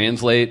 that'll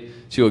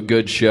translate to a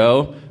good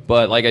show.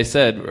 But like I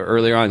said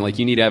earlier on, like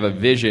you need to have a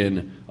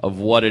vision of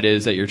what it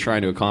is that you're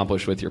trying to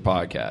accomplish with your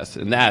podcast.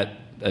 And that,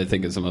 I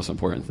think, is the most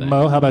important thing.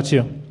 Mo, how about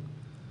you?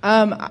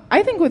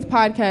 I think with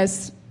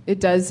podcasts, it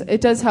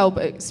does help.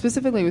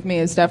 Specifically with me,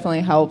 it's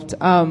definitely helped.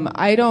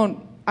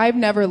 I've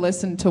never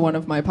listened to one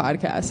of my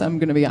podcasts. I'm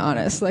going to be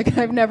honest. Like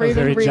I've never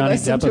even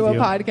re-listened to a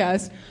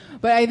podcast.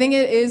 But I think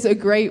it is a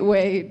great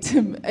way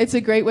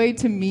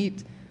to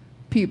meet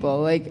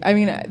people. Like, I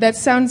mean, that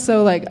sounds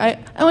so like I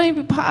want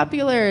to be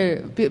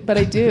popular, but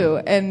I do,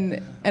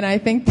 and I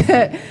think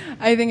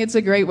it's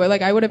a great way.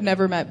 Like, I would have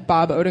never met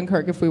Bob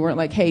Odenkirk if we weren't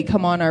like, hey,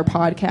 come on our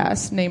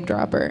podcast, name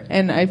dropper.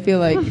 And I feel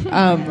like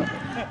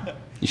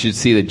you should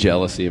see the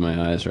jealousy in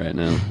my eyes right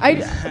now.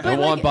 I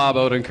want Bob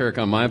Odenkirk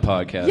on my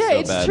podcast. Yeah, so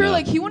it's bad true. now.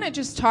 Like, he wouldn't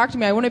just talk to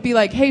me. I wouldn't be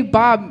like, hey,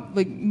 Bob,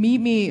 like meet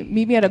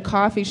me at a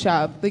coffee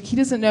shop. Like, he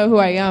doesn't know who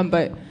I am,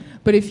 but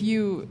if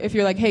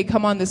you're like, hey,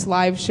 come on this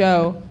live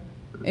show.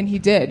 And he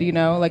did,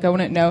 like I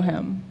wouldn't know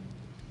him.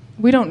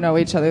 We don't know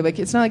each other. Like,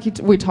 it's not like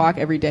we talk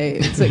every day.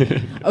 It's like,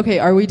 okay,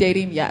 are we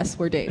dating? Yes,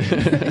 we're dating.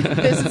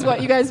 This is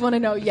what you guys want to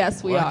know.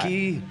 Yes, we are.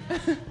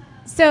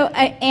 So,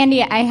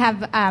 Andy, I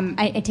have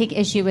I take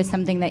issue with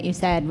something that you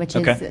said, which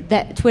is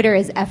that Twitter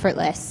is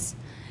effortless.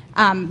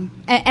 And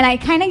I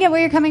kind of get where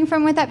you're coming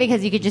from with that,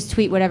 because you could just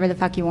tweet whatever the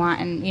fuck you want,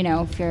 and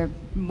if you're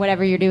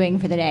whatever you're doing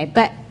for the day.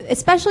 But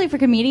especially for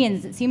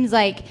comedians, it seems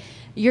like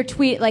your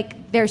tweet,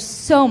 like there's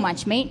so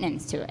much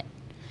maintenance to it.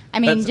 I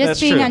mean, that's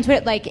being true. On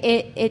Twitter, like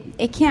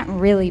it can't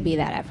really be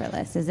that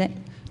effortless, is it?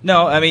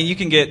 No, I mean, you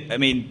can get,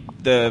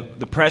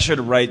 the pressure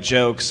to write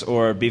jokes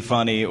or be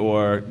funny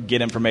or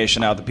get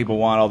information out that people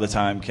want all the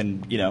time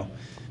can,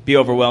 be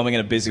overwhelming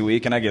in a busy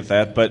week, and I get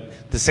that. But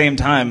at the same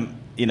time,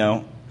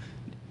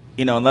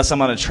 unless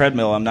I'm on a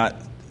treadmill, I'm not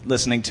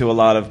listening to a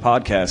lot of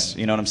podcasts,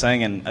 you know what I'm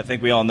saying? And I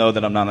think we all know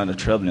that I'm not on a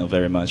treadmill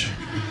very much,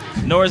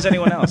 nor is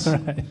anyone else.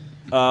 Right.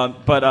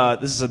 But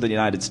this is in the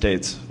United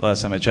States,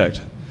 last time I checked.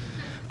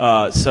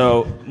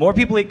 So more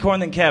people eat corn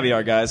than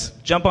caviar, guys.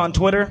 Jump on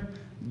Twitter,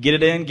 get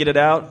it in, get it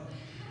out,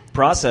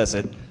 process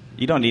it.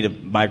 You don't need a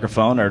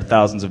microphone or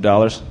thousands of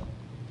dollars.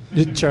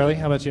 Charlie,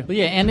 how about you? Well,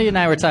 yeah, Andy and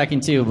I were talking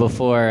too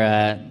before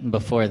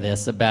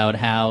this about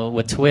how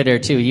with Twitter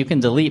too, you can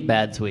delete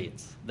bad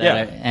tweets.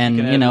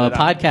 A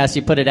podcast,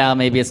 you put it out,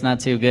 maybe it's not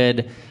too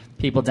good.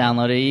 People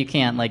download it. You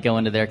can't go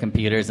into their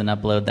computers and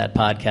upload that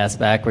podcast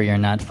back where you're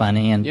not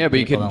funny. And yeah, but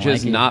you can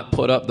just not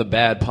put up the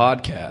bad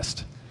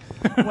podcast.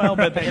 Well,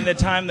 but in the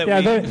time that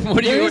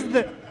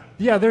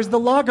there's the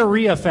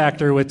logorrhea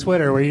factor with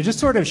Twitter, where you're just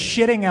sort of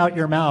shitting out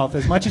your mouth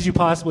as much as you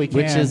possibly can,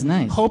 which is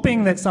nice,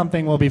 hoping that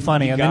something will be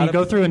funny, and then you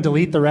go through and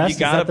delete the rest. Is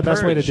that the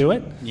best way to do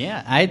it?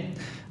 Yeah,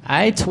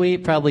 I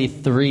tweet probably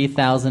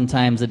 3,000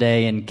 times a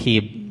day and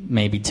keep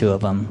maybe 2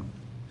 of them.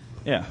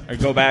 Yeah, or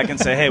go back and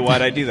say, hey,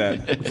 why'd I do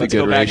that? Let's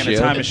go back in a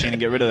time machine and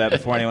get rid of that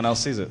before anyone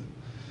else sees it.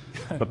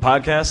 But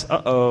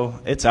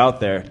podcasts, it's out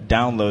there,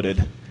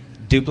 downloaded,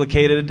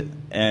 duplicated,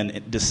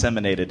 and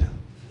disseminated.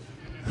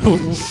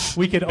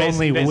 We could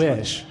only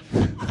wish.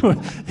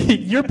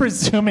 You're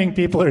presuming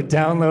people are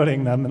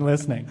downloading them and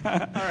listening. All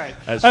right.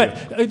 That's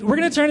true. We're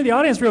going to turn to the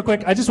audience real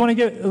quick. I just want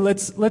to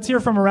let's hear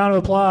from a round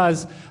of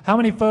applause. How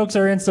many folks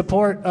are in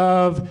support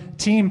of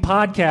Team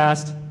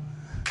Podcast?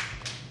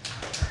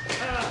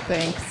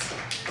 Thanks.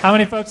 How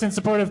many folks in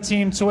support of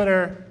Team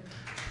Twitter?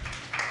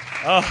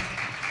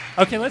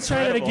 Okay, let's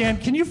try that again.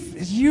 Can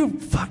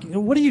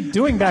what are you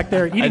doing back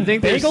there? Eating I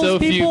think there's so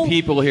few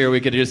people here,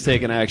 we could just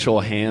take an actual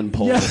hand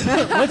poll.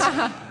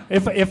 Yeah.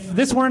 If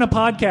this weren't a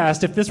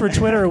podcast, if this were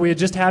Twitter, we'd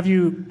just have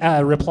you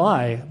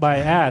reply by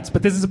ads.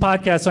 But this is a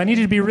podcast, so I need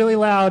you to be really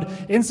loud.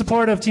 In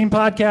support of Team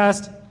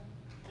Podcast.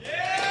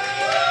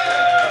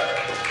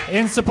 Yeah!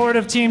 In support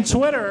of Team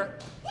Twitter.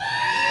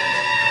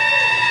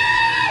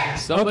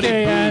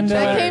 And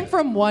that came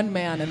from one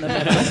man in the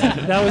middle.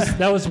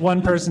 that was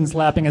one person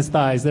slapping his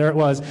thighs. There it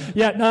was.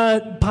 Yeah,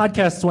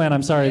 podcasts win.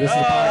 I'm sorry. This is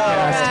a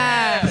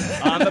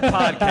podcast. On the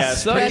podcast.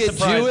 So you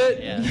do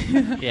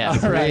it? Yeah. All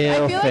right.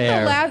 I feel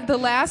fair. like the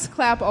last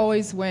clap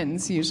always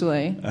wins,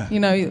 usually.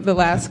 The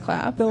last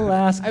clap. The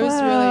last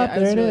clap. I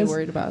was really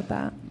worried about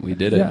that. We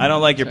did it. Yeah. I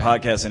don't like your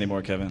podcast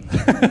anymore, Kevin.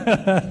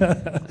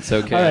 It's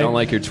okay. Right. I don't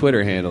like your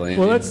Twitter handle, Andy.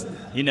 Well,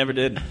 you never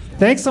did.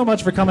 Thanks so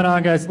much for coming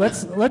on, guys.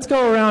 Let's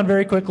go around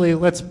very quickly.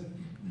 Let's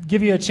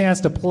give you a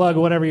chance to plug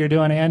whatever you're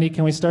doing. Andy,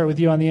 can we start with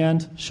you on the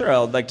end? Sure.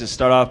 I'd like to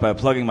start off by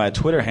plugging my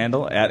Twitter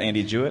handle,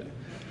 @AndyJewett.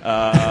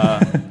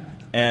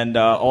 And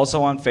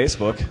also on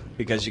Facebook,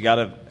 because you got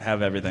to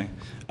have everything.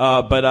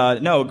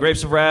 No,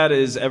 Grapes of Rad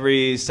is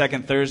every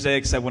second Thursday,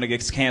 except when it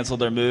gets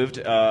canceled or moved,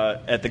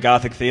 at the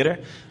Gothic Theater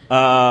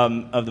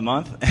of the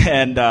month.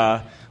 And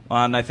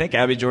on, I think,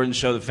 Abby Jordan's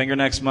show, The Finger,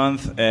 next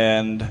month.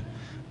 And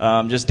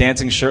just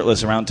dancing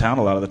shirtless around town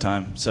a lot of the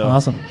time. So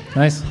awesome.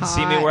 Nice.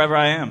 See me wherever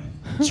I am.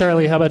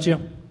 Charlie, how about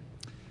you?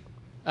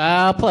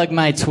 I'll plug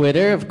my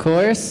Twitter, of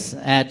course,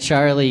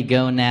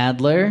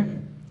 @CharlieGoNadler.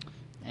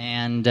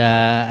 And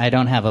I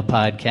don't have a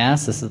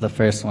podcast. This is the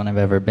first one I've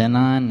ever been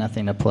on.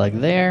 Nothing to plug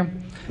there.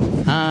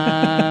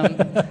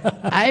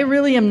 I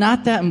really am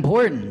not that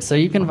important. So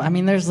you can, I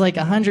mean, there's like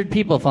 100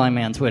 people following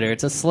me on Twitter.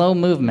 It's a slow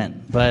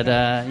movement,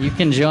 but you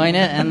can join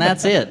it, and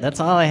that's it. That's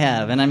all I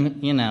have. And I'm,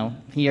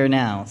 here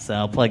now, so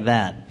I'll plug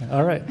that.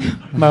 All right.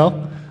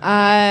 Mo?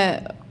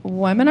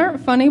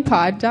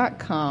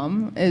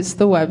 WomenAren'tFunnyPod.com is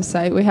the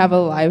website. We have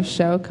a live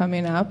show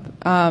coming up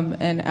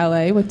in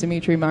LA with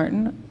Dimitri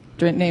Martin,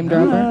 name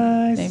dropper.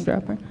 Nice. Name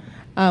dropper.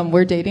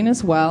 We're dating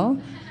as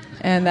well,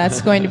 and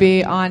that's going to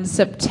be on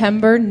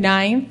September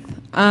 9th.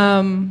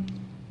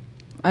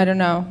 I don't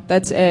know.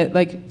 That's it.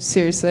 Like,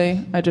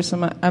 seriously,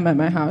 I'm at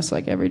my house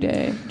like every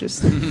day,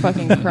 just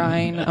fucking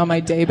crying on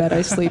my daybed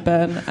I sleep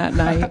in at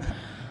night.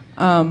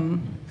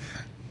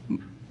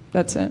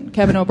 That's it.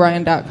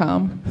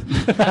 KevinO'Brien.com.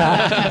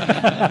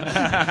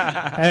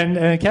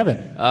 and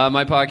Kevin?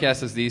 My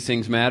podcast is These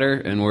Things Matter,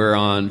 and we're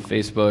on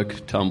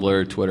Facebook,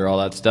 Tumblr, Twitter, all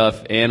that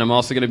stuff. And I'm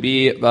also going to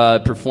be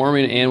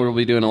performing, and we'll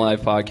be doing a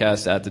live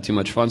podcast at the Too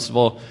Much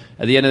Festival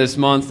at the end of this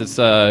month. It's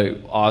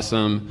an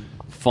awesome,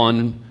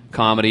 fun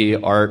comedy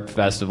art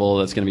festival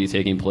that's going to be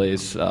taking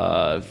place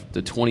the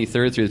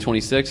 23rd through the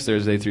 26th,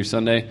 Thursday through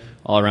Sunday,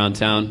 all around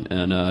town.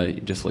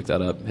 And just look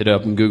that up. Hit it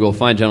up in Google.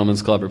 Find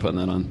Gentlemen's Club. We're putting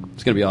that on.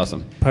 It's going to be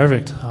awesome.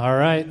 Perfect. All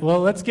right.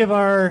 Well, let's give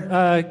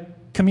our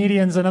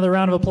comedians another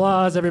round of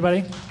applause,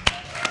 everybody.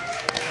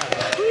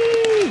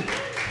 Woo!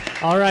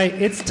 All right.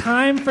 It's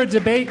time for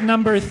debate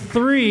number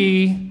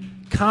 3,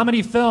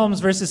 comedy films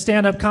versus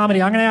stand-up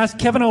comedy. I'm going to ask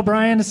Kevin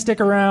O'Brien to stick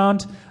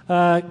around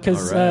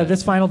because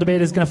this final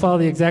debate is going to follow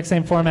the exact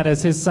same format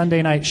as his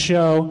Sunday night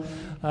show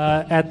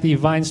at the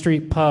Vine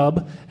Street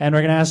Pub. And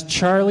we're going to ask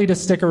Charlie to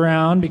stick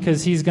around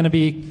because he's going to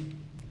be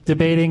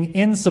debating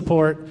in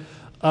support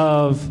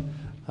of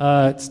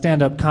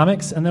stand-up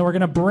comics. And then we're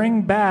going to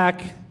bring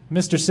back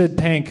Mr. Sid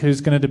Pink,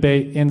 who's going to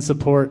debate in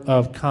support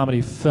of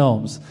comedy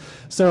films.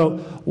 So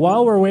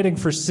while we're waiting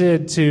for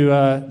Sid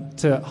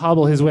to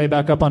hobble his way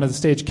back up onto the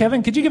stage,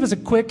 Kevin, could you give us a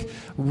quick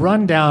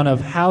rundown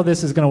of how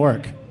this is going to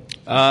work?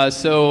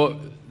 So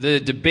the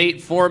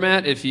debate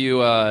format, if you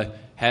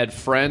had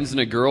friends and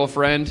a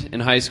girlfriend in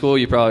high school,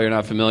 you probably are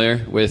not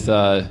familiar with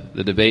the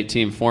debate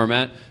team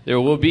format. There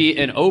will be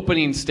an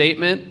opening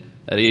statement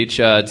that each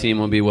team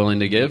will be willing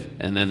to give,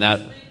 and then that...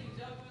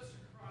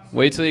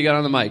 Wait till you get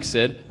on the mic,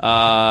 Sid.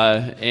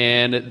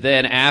 And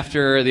then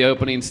after the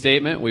opening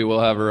statement, we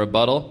will have a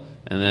rebuttal,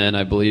 and then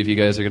I believe you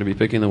guys are going to be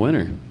picking the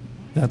winner.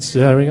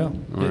 There we go.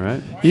 All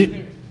right.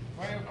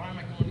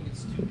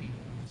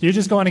 You're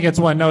just going against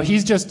one. No,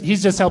 he's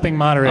just helping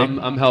moderate.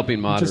 I'm helping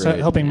moderate. Just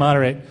helping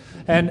moderate.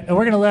 And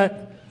we're gonna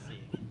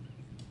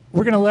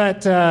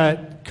let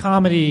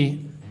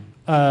comedy,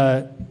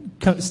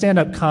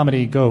 stand-up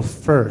comedy go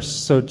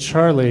first. So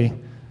Charlie,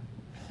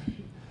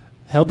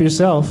 help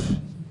yourself.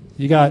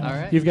 You've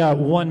got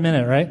 1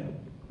 minute, right?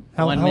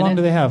 How long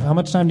do they have? How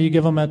much time do you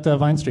give them at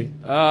Vine Street?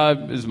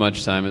 As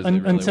much time as they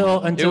really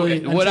until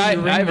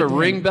I have a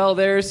ring bell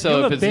there,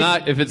 so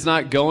if it's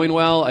not going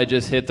well, I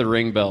just hit the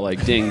ring bell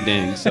like ding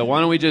ding. So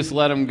why don't we just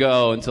let him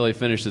go until he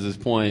finishes his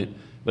point?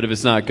 But if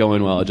it's not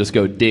going well, I'll just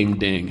go ding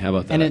ding. How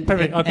about that?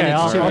 Perfect. Okay,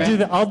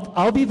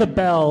 I'll be the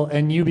bell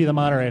and you be the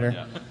moderator.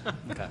 Yeah.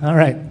 Okay. All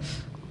right.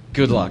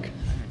 Good luck.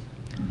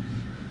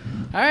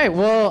 All right,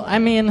 well, I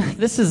mean,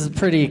 this is a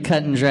pretty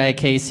cut and dry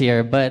case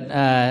here,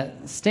 but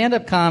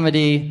stand-up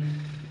comedy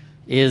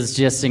is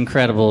just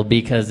incredible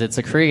because it's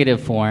a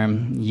creative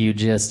form. You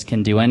just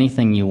can do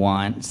anything you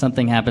want.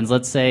 Something happens,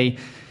 let's say,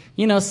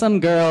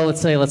 some girl,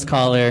 let's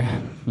call her,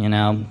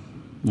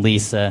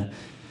 Lisa,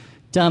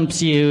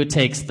 dumps you,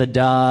 takes the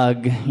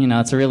dog,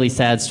 it's a really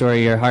sad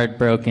story, you're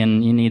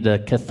heartbroken, you need a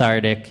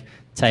cathartic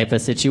type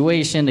of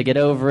situation to get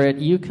over it.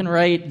 You can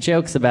write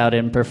jokes about it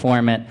and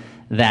perform it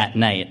that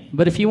night.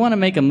 But if you want to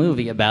make a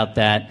movie about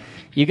that,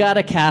 you got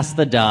to cast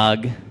the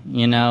dog,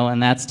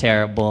 and that's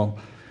terrible.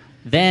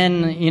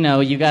 Then,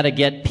 you got to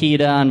get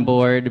PETA on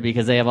board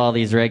because they have all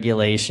these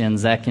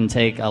regulations. That can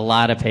take a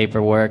lot of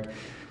paperwork.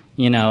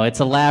 It's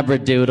a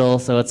Labradoodle,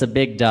 so it's a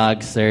big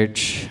dog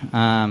search.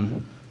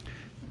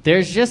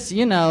 There's just,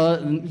 you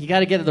got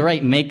to get the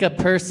right makeup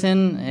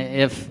person.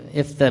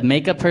 If the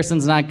makeup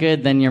person's not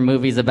good, then your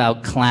movie's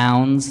about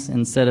clowns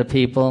instead of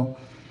people.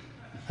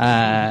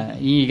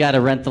 You got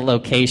to rent the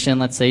location.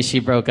 Let's say she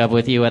broke up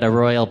with you at a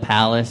royal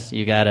palace.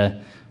 You got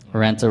to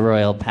rent a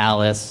royal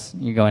palace.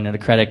 You're going into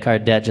credit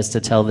card debt just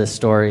to tell this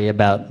story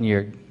about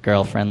your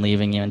girlfriend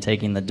leaving you and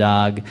taking the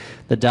dog.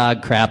 The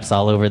dog craps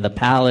all over the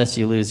palace.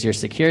 You lose your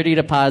security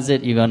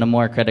deposit. You go into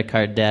more credit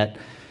card debt.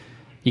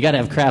 You got to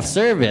have craft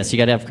service. You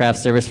got to have craft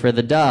service for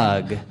the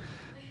dog.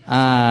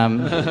 I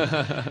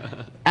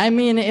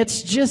mean,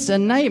 it's just a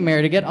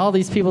nightmare to get all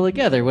these people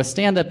together. With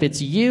stand-up,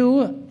 it's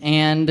you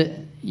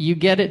and you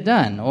get it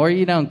done, or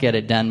you don't get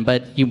it done,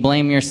 but you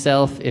blame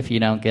yourself if you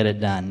don't get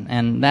it done.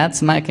 And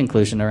that's my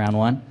conclusion to round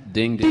one.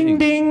 Ding, ding. Ding,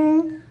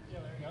 ding.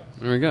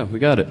 There we go. We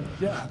got it.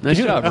 Yeah. Nice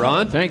job,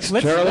 Ron. Thanks,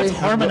 Charlie. Let's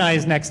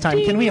harmonize next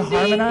time. Can we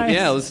harmonize?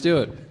 Yeah, let's do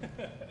it.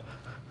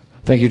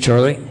 Thank you,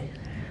 Charlie,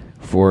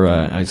 for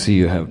I see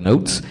you have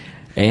notes.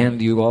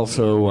 And you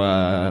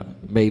also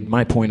made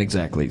my point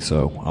exactly,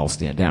 so I'll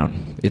stand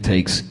down. It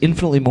takes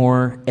infinitely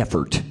more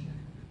effort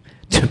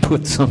to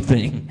put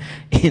something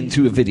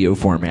into a video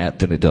format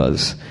than it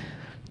does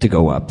to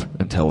go up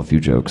and tell a few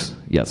jokes.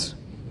 Yes,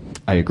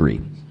 I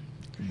agree.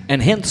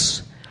 And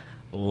hence,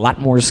 a lot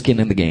more skin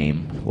in the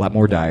game, a lot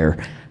more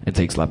dire, and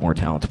takes a lot more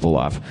talent to pull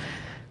off.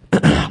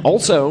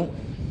 Also,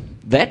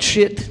 that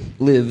shit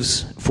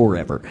lives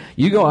forever.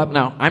 You go up,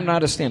 now, I'm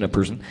not a stand-up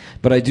person,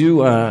 but I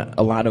do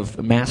a lot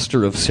of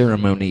master of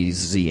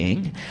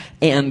ceremonies-ing,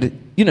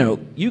 and,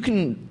 you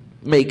can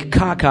make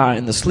caca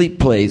in the sleep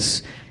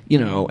place,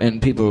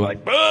 and people are like,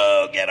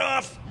 oh, get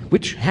off,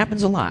 which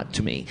happens a lot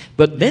to me.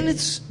 But then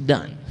it's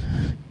done.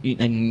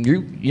 And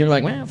you're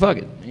like, well, fuck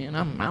it. And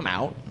I'm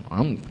out.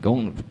 I'm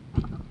going to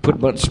put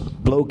as much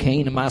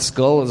blow-cane in my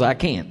skull as I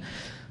can.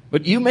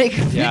 But you make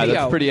a video. Yeah,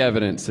 that's pretty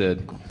evident,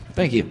 Sid.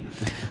 Thank you.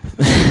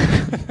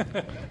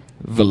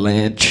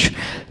 Valanche.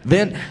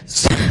 Then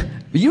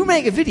you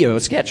make a video, a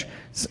sketch.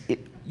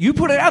 You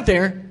put it out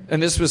there,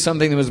 and this was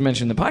something that was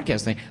mentioned in the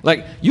podcast thing.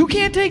 Like, you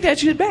can't take that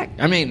shit back.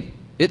 I mean,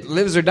 it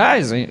lives or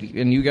dies,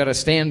 and you got to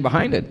stand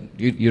behind it.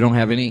 You don't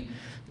have any...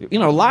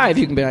 live,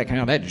 you can be like,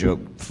 oh, that joke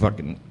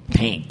fucking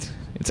tanked.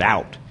 It's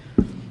out.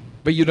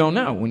 But you don't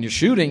know. When you're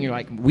shooting, you're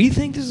like, we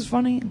think this is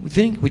funny.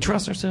 We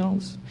trust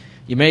ourselves.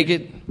 You make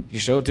it, you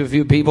show it to a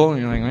few people,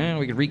 and you're like,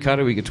 we could recut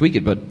it, we could tweak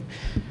it, but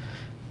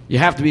you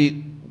have to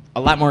be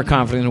a lot more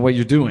confident in what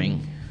you're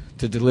doing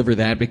to deliver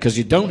that because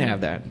you don't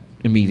have that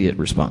immediate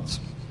response.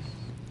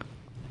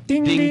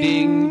 Ding, Ding,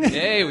 ding. ding.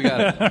 Hey, we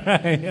got it. All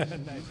right. Yeah,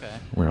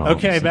 nice.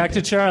 Okay, back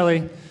to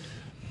Charlie.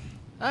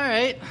 All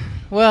right.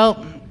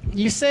 Well,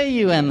 you say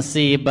you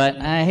MC, but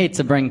I hate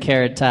to bring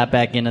Carrot Top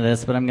back into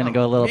this, but I'm going to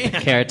go a little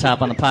Carrot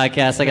Top on the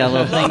podcast. I got a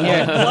little thing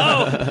here.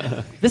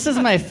 Hello. This is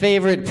my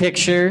favorite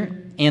picture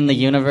in the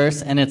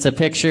universe, and it's a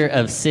picture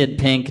of Sid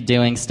Pink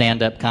doing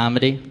stand-up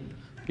comedy.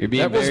 You're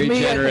being very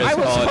generous. I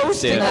was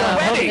hosting No,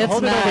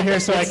 hold it over here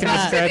so I can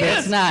describe it.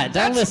 It's not.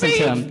 Don't listen to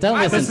him. Don't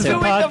listen to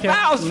him. I was doing the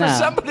vows for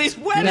somebody's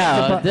wedding.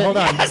 No, hold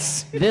on.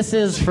 Yes. This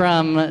is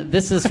from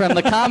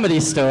the Comedy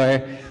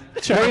Store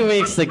 3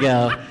 weeks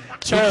ago.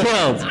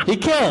 He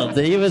killed.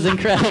 He was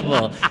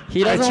incredible.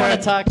 He doesn't want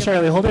to talk.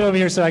 Charlie, hold it over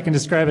here so I can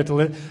describe it.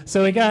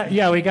 So we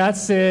got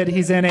Sid.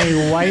 He's in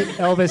a white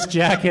Elvis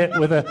jacket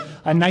with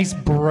a nice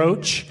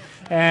brooch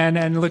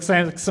and looks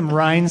like some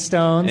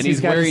rhinestones. And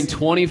he's wearing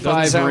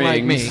 25 rings.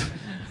 Like me.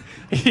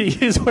 He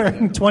is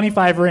wearing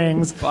 25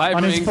 rings 5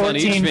 on rings his 14 on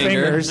each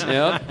fingers. finger.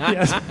 Yep.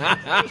 Yes.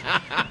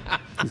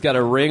 He's got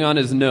a ring on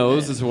his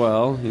nose as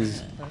well.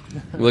 He's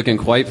looking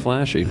quite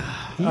flashy.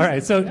 All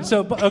right, so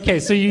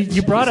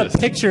you brought a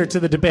picture to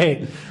the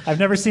debate. I've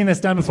never seen this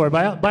done before.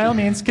 By all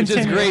means,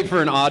 continue. Which is great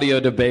for an audio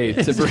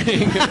debate to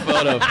bring a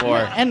photo for.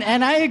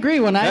 And I agree.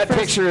 That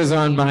picture is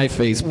on my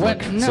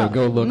Facebook, so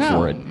go look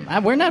for it.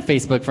 We're not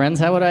Facebook friends.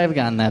 How would I have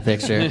gotten that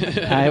picture?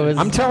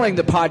 I'm telling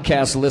the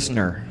podcast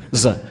listener.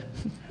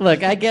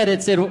 Look, I get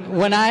it, Sid.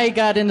 When I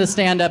got into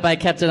stand-up, I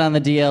kept it on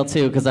the DL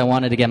too because I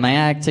wanted to get my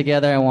act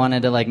together. I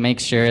wanted to make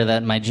sure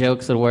that my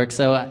jokes would work.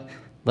 So,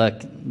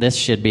 look, this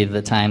should be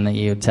the time that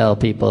you tell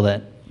people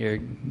that you're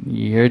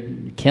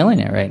killing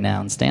it right now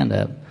in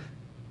stand-up.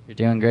 You're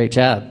doing a great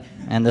job,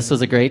 and this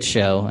was a great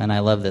show, and I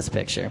love this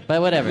picture.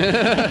 But whatever.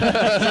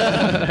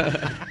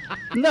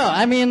 No,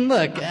 I mean,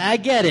 look, I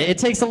get it. It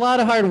takes a lot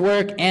of hard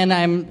work, and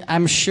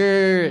I'm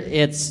sure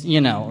it's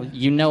you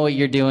know what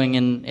you're doing,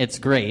 and it's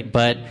great,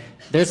 but.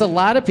 There's a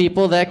lot of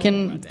people that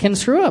can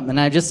screw up, and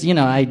I just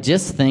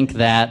think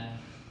that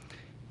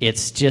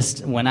it's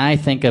just when I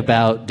think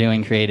about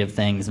doing creative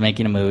things,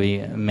 making a movie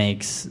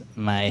makes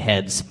my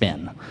head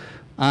spin.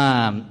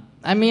 I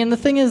mean, the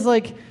thing is,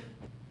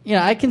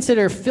 I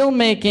consider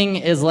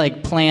filmmaking is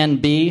like Plan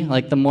B,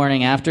 like the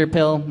morning after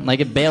pill. Like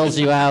it bails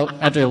you out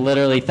after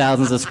literally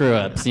thousands of screw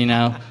ups. You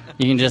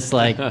can just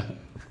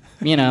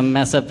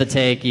mess up the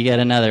take, you get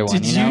another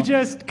one. Did you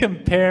just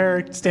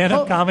compare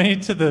stand-up comedy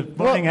to the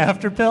morning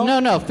after pill?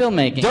 No,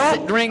 filmmaking.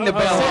 Don't ring the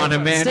bell on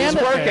him, man. He's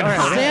working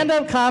hard.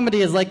 Stand-up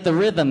comedy is like the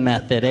rhythm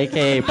method,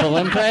 a.k.a. pull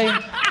and pray.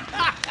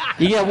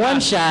 You get one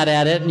shot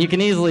at it, and you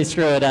can easily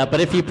screw it up. But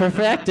if you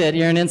perfect it,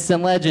 you're an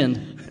instant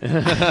legend.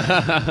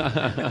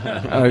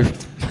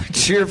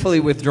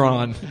 Cheerfully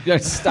withdrawn. I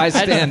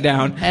stand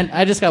down. And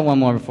I just got one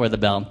more before the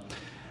bell.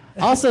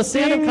 Also,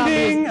 stand-up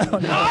comedy is... Oh,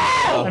 no.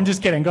 I'm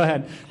just kidding. Go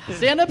ahead.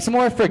 Stand-up's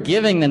more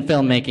forgiving than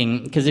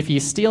filmmaking, because if you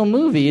steal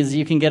movies,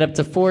 you can get up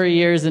to 4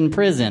 years in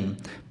prison.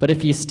 But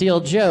if you steal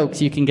jokes,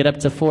 you can get up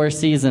to 4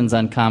 seasons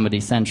on Comedy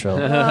Central.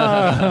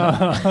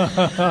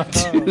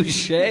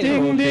 Touche.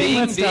 Ding, ding.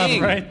 Let's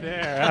stop right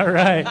there. All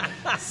right.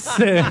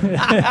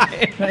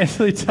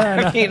 Nicely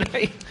done.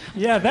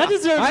 Yeah, that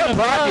deserves I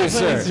applaud you,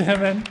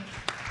 sir.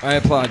 I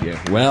applaud you.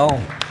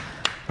 Well...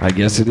 I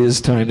guess it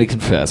is time to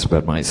confess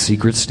about my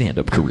secret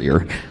stand-up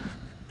career.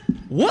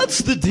 What's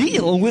the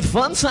deal with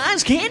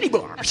fun-sized candy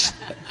bars?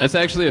 That's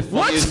actually a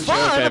funniest What's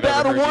fun joke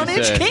about I've a ever heard you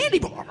 1-inch say. candy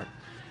bar?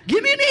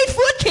 Give me an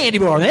 8-foot candy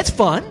bar. That's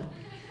fun.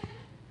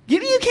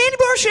 Give me a candy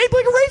bar shaped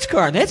like a race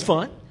car. That's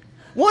fun.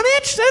 1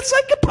 inch, that's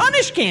like a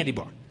punished candy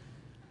bar.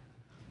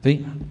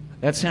 See?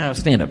 That's how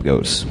stand-up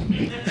goes.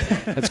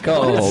 That's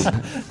called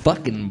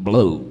fucking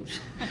blows.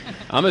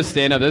 I'm a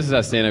stand-up. This is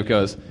how stand-up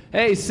goes.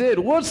 Hey, Sid,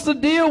 what's the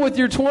deal with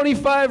your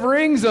 25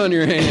 rings on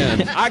your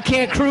hand? I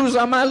can't cruise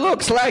on my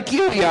looks like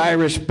you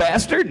Irish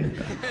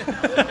bastard.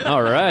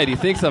 All right, he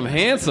thinks I'm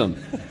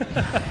handsome.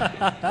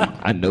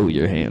 I know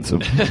you're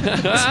handsome.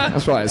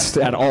 That's why I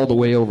sat all the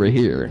way over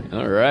here.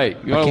 All right.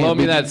 You want to loan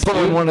me that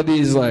pulling spoon? one of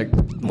these like,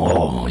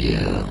 oh,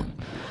 yeah.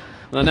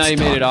 Well, now you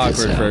made it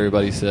awkward for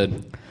everybody,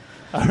 Sid.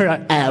 All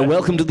right.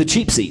 Welcome to the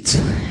cheap seats.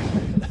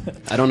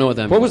 I don't know what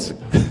that means. What was...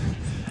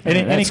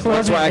 Any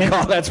closing?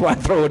 That's why I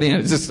throw it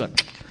in. It's just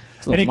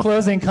Any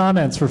closing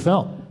comments for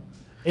film?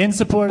 In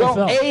support of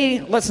film?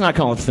 Well, let's not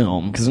call it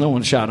film, because no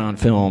one shot on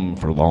film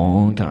for a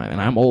long time. And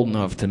I'm old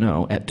enough to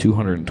know, at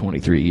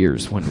 223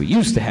 years, when we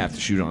used to have to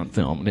shoot on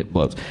film, and it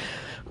blows.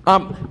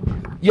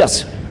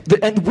 Yes,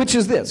 and which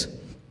is this.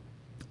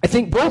 I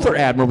think both are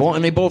admirable,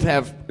 and they both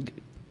have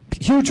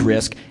huge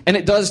risk, and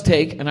it does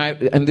take,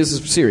 and this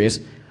is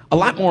serious, a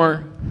lot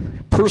more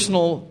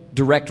personal,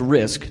 direct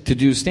risk to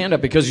do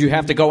stand-up, because you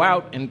have to go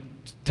out and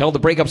tell the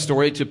breakup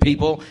story to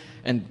people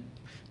and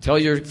tell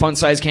your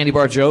fun-sized candy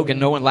bar joke, and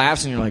no one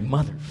laughs, and you're like,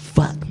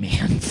 motherfuck,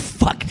 man,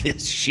 fuck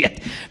this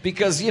shit.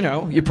 Because,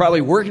 you're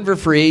probably working for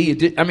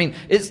free.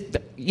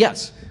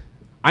 Yes.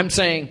 I'm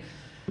saying,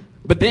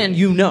 but then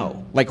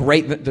like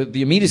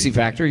the immediacy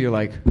factor, you're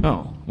like,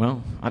 oh,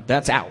 well,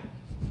 that's out.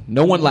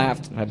 No one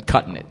laughed, I'm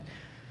cutting it.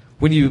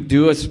 When you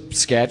do a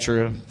sketch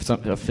or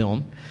a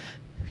film,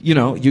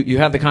 you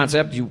have the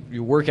concept,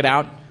 you work it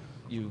out,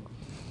 you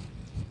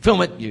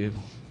film it, you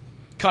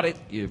cut it,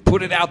 you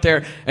put it out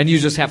there, and you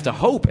just have to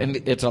hope. And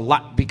it's a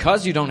lot,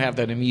 because you don't have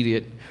that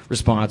immediate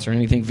response or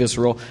anything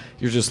visceral,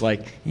 you're just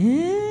like,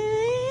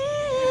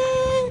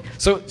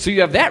 So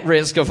you have that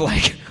risk of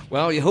like,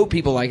 well, you hope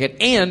people like it,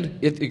 and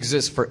it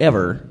exists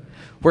forever,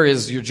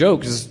 whereas your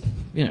joke is,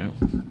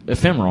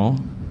 ephemeral.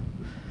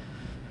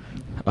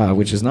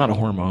 Which is not a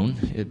hormone.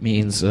 It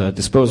means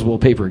disposable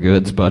paper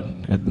goods, but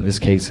in this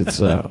case,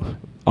 it's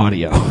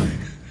audio.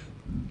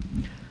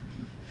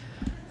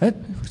 It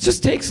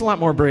just takes a lot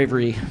more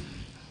bravery.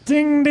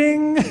 Ding,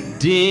 ding.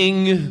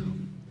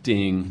 Ding,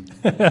 ding.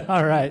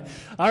 All right.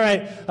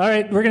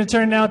 We're going to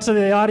turn now to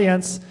the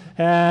audience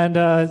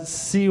and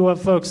see what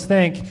folks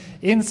think.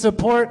 In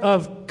support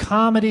of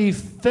comedy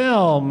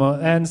film,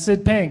 and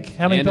Sid Pink,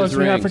 how many votes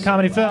we got for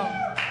comedy film?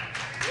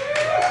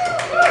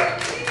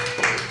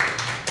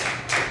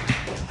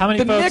 How many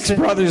the folks Nix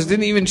brothers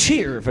didn't even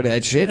cheer for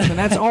that shit, and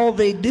that's all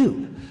they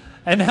do.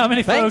 And how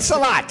many Thanks folks?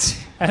 a lot.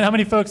 And how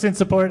many folks in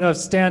support of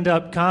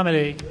stand-up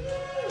comedy?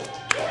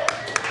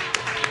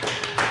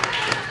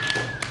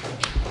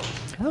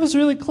 That was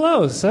really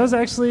close. That was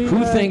actually.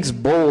 Who thinks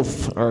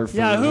both are for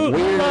who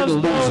weird loves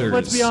losers? both?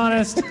 Let's be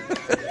honest.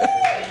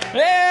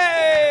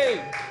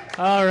 Hey!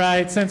 All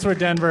right, since we're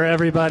Denver,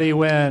 everybody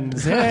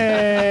wins.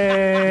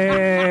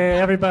 Hey,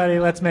 everybody,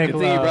 let's make Good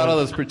love. thing you brought all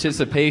those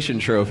participation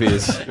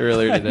trophies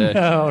earlier today.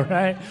 Oh,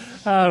 right.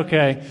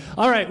 Okay.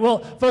 All right. Well,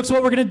 folks,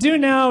 what we're going to do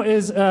now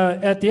is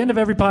at the end of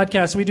every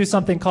podcast, we do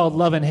something called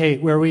Love and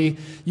Hate, where we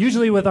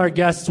usually with our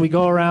guests, we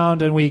go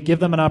around and we give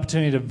them an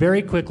opportunity to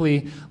very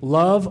quickly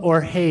love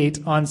or hate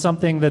on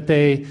something that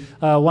they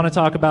want to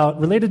talk about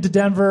related to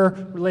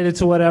Denver, related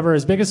to whatever,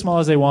 as big as small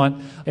as they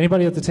want.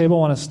 Anybody at the table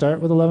want to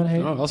start with a love and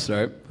hate? Oh, I'll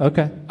start.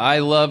 Okay. I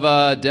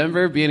love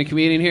Denver, being a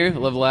comedian here. I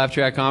love the Laugh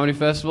Track Comedy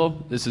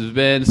Festival. This has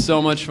been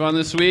so much fun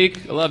this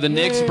week. I love the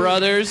Nix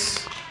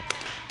brothers.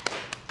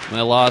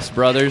 My lost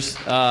brothers.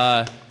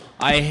 I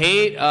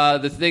hate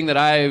the thing that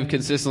I've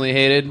consistently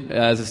hated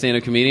as a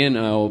stand-up comedian,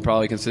 will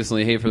probably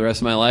consistently hate for the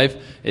rest of my life,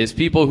 is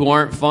people who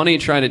aren't funny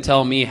trying to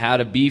tell me how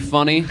to be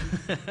funny,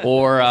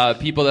 or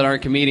people that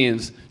aren't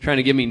comedians trying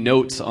to give me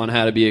notes on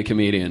how to be a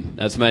comedian.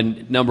 That's my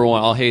number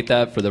one. I'll hate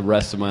that for the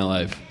rest of my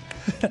life.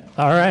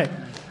 All right.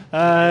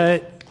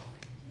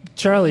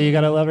 Charlie, you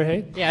got a love or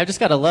hate? Yeah, I've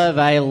just got to love.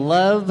 I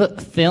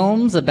love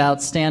films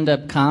about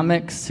stand-up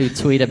comics who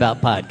tweet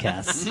about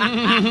podcasts.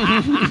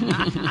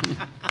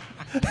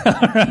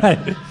 All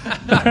right.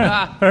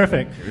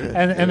 Perfect.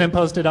 And then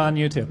post it on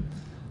YouTube.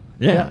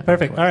 Yeah,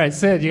 perfect. All right,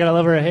 Sid, you got a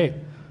love or a hate?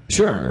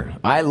 Sure.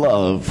 I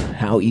love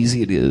how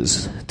easy it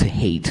is to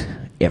hate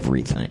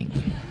everything.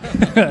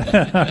 All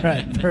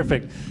right,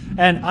 perfect.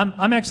 And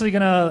I'm actually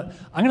gonna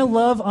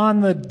love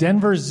on the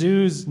Denver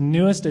Zoo's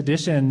newest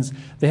additions.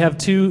 They have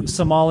 2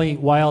 Somali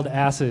wild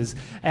asses,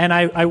 and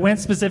I went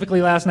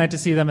specifically last night to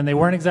see them, and they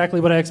weren't exactly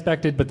what I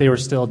expected, but they were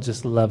still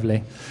just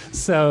lovely.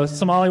 So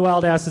Somali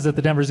wild asses at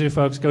the Denver Zoo,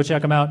 folks, go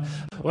check them out.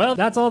 Well,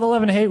 that's all the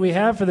love and hate we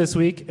have for this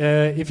week.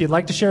 If you'd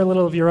like to share a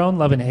little of your own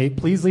love and hate,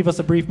 please leave us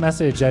a brief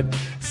message at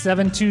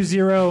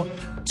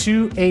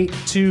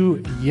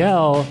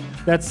 720-282-YELL.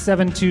 That's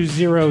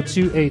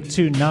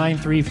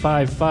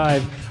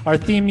 720-282-9355. Our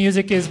theme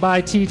music is by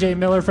TJ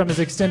Miller from his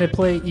Extended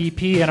Play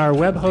EP, and our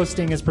web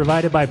hosting is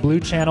provided by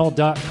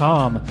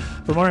BlueChannel.com.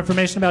 For more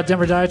information about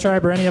Denver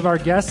Diatribe or any of our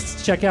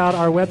guests, check out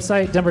our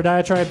website,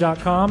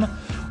 DenverDiatribe.com,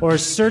 or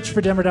search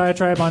for Denver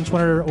Diatribe on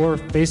Twitter or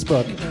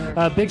Facebook.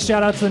 Big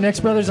shout out to the Nix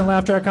Brothers and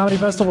Laugh Track Comedy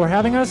Festival for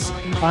having us.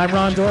 I'm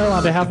Ron Doyle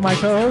on behalf of my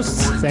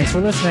co-hosts. Thanks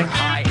for listening.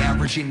 High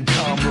average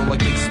income, roll like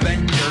big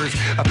spenders,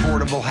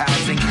 affordable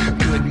housing,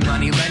 good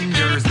money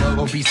lenders,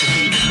 low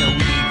obesity, no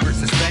need for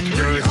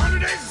suspenders.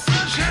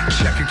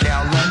 Check your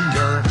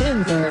calendar.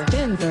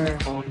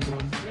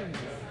 Denver.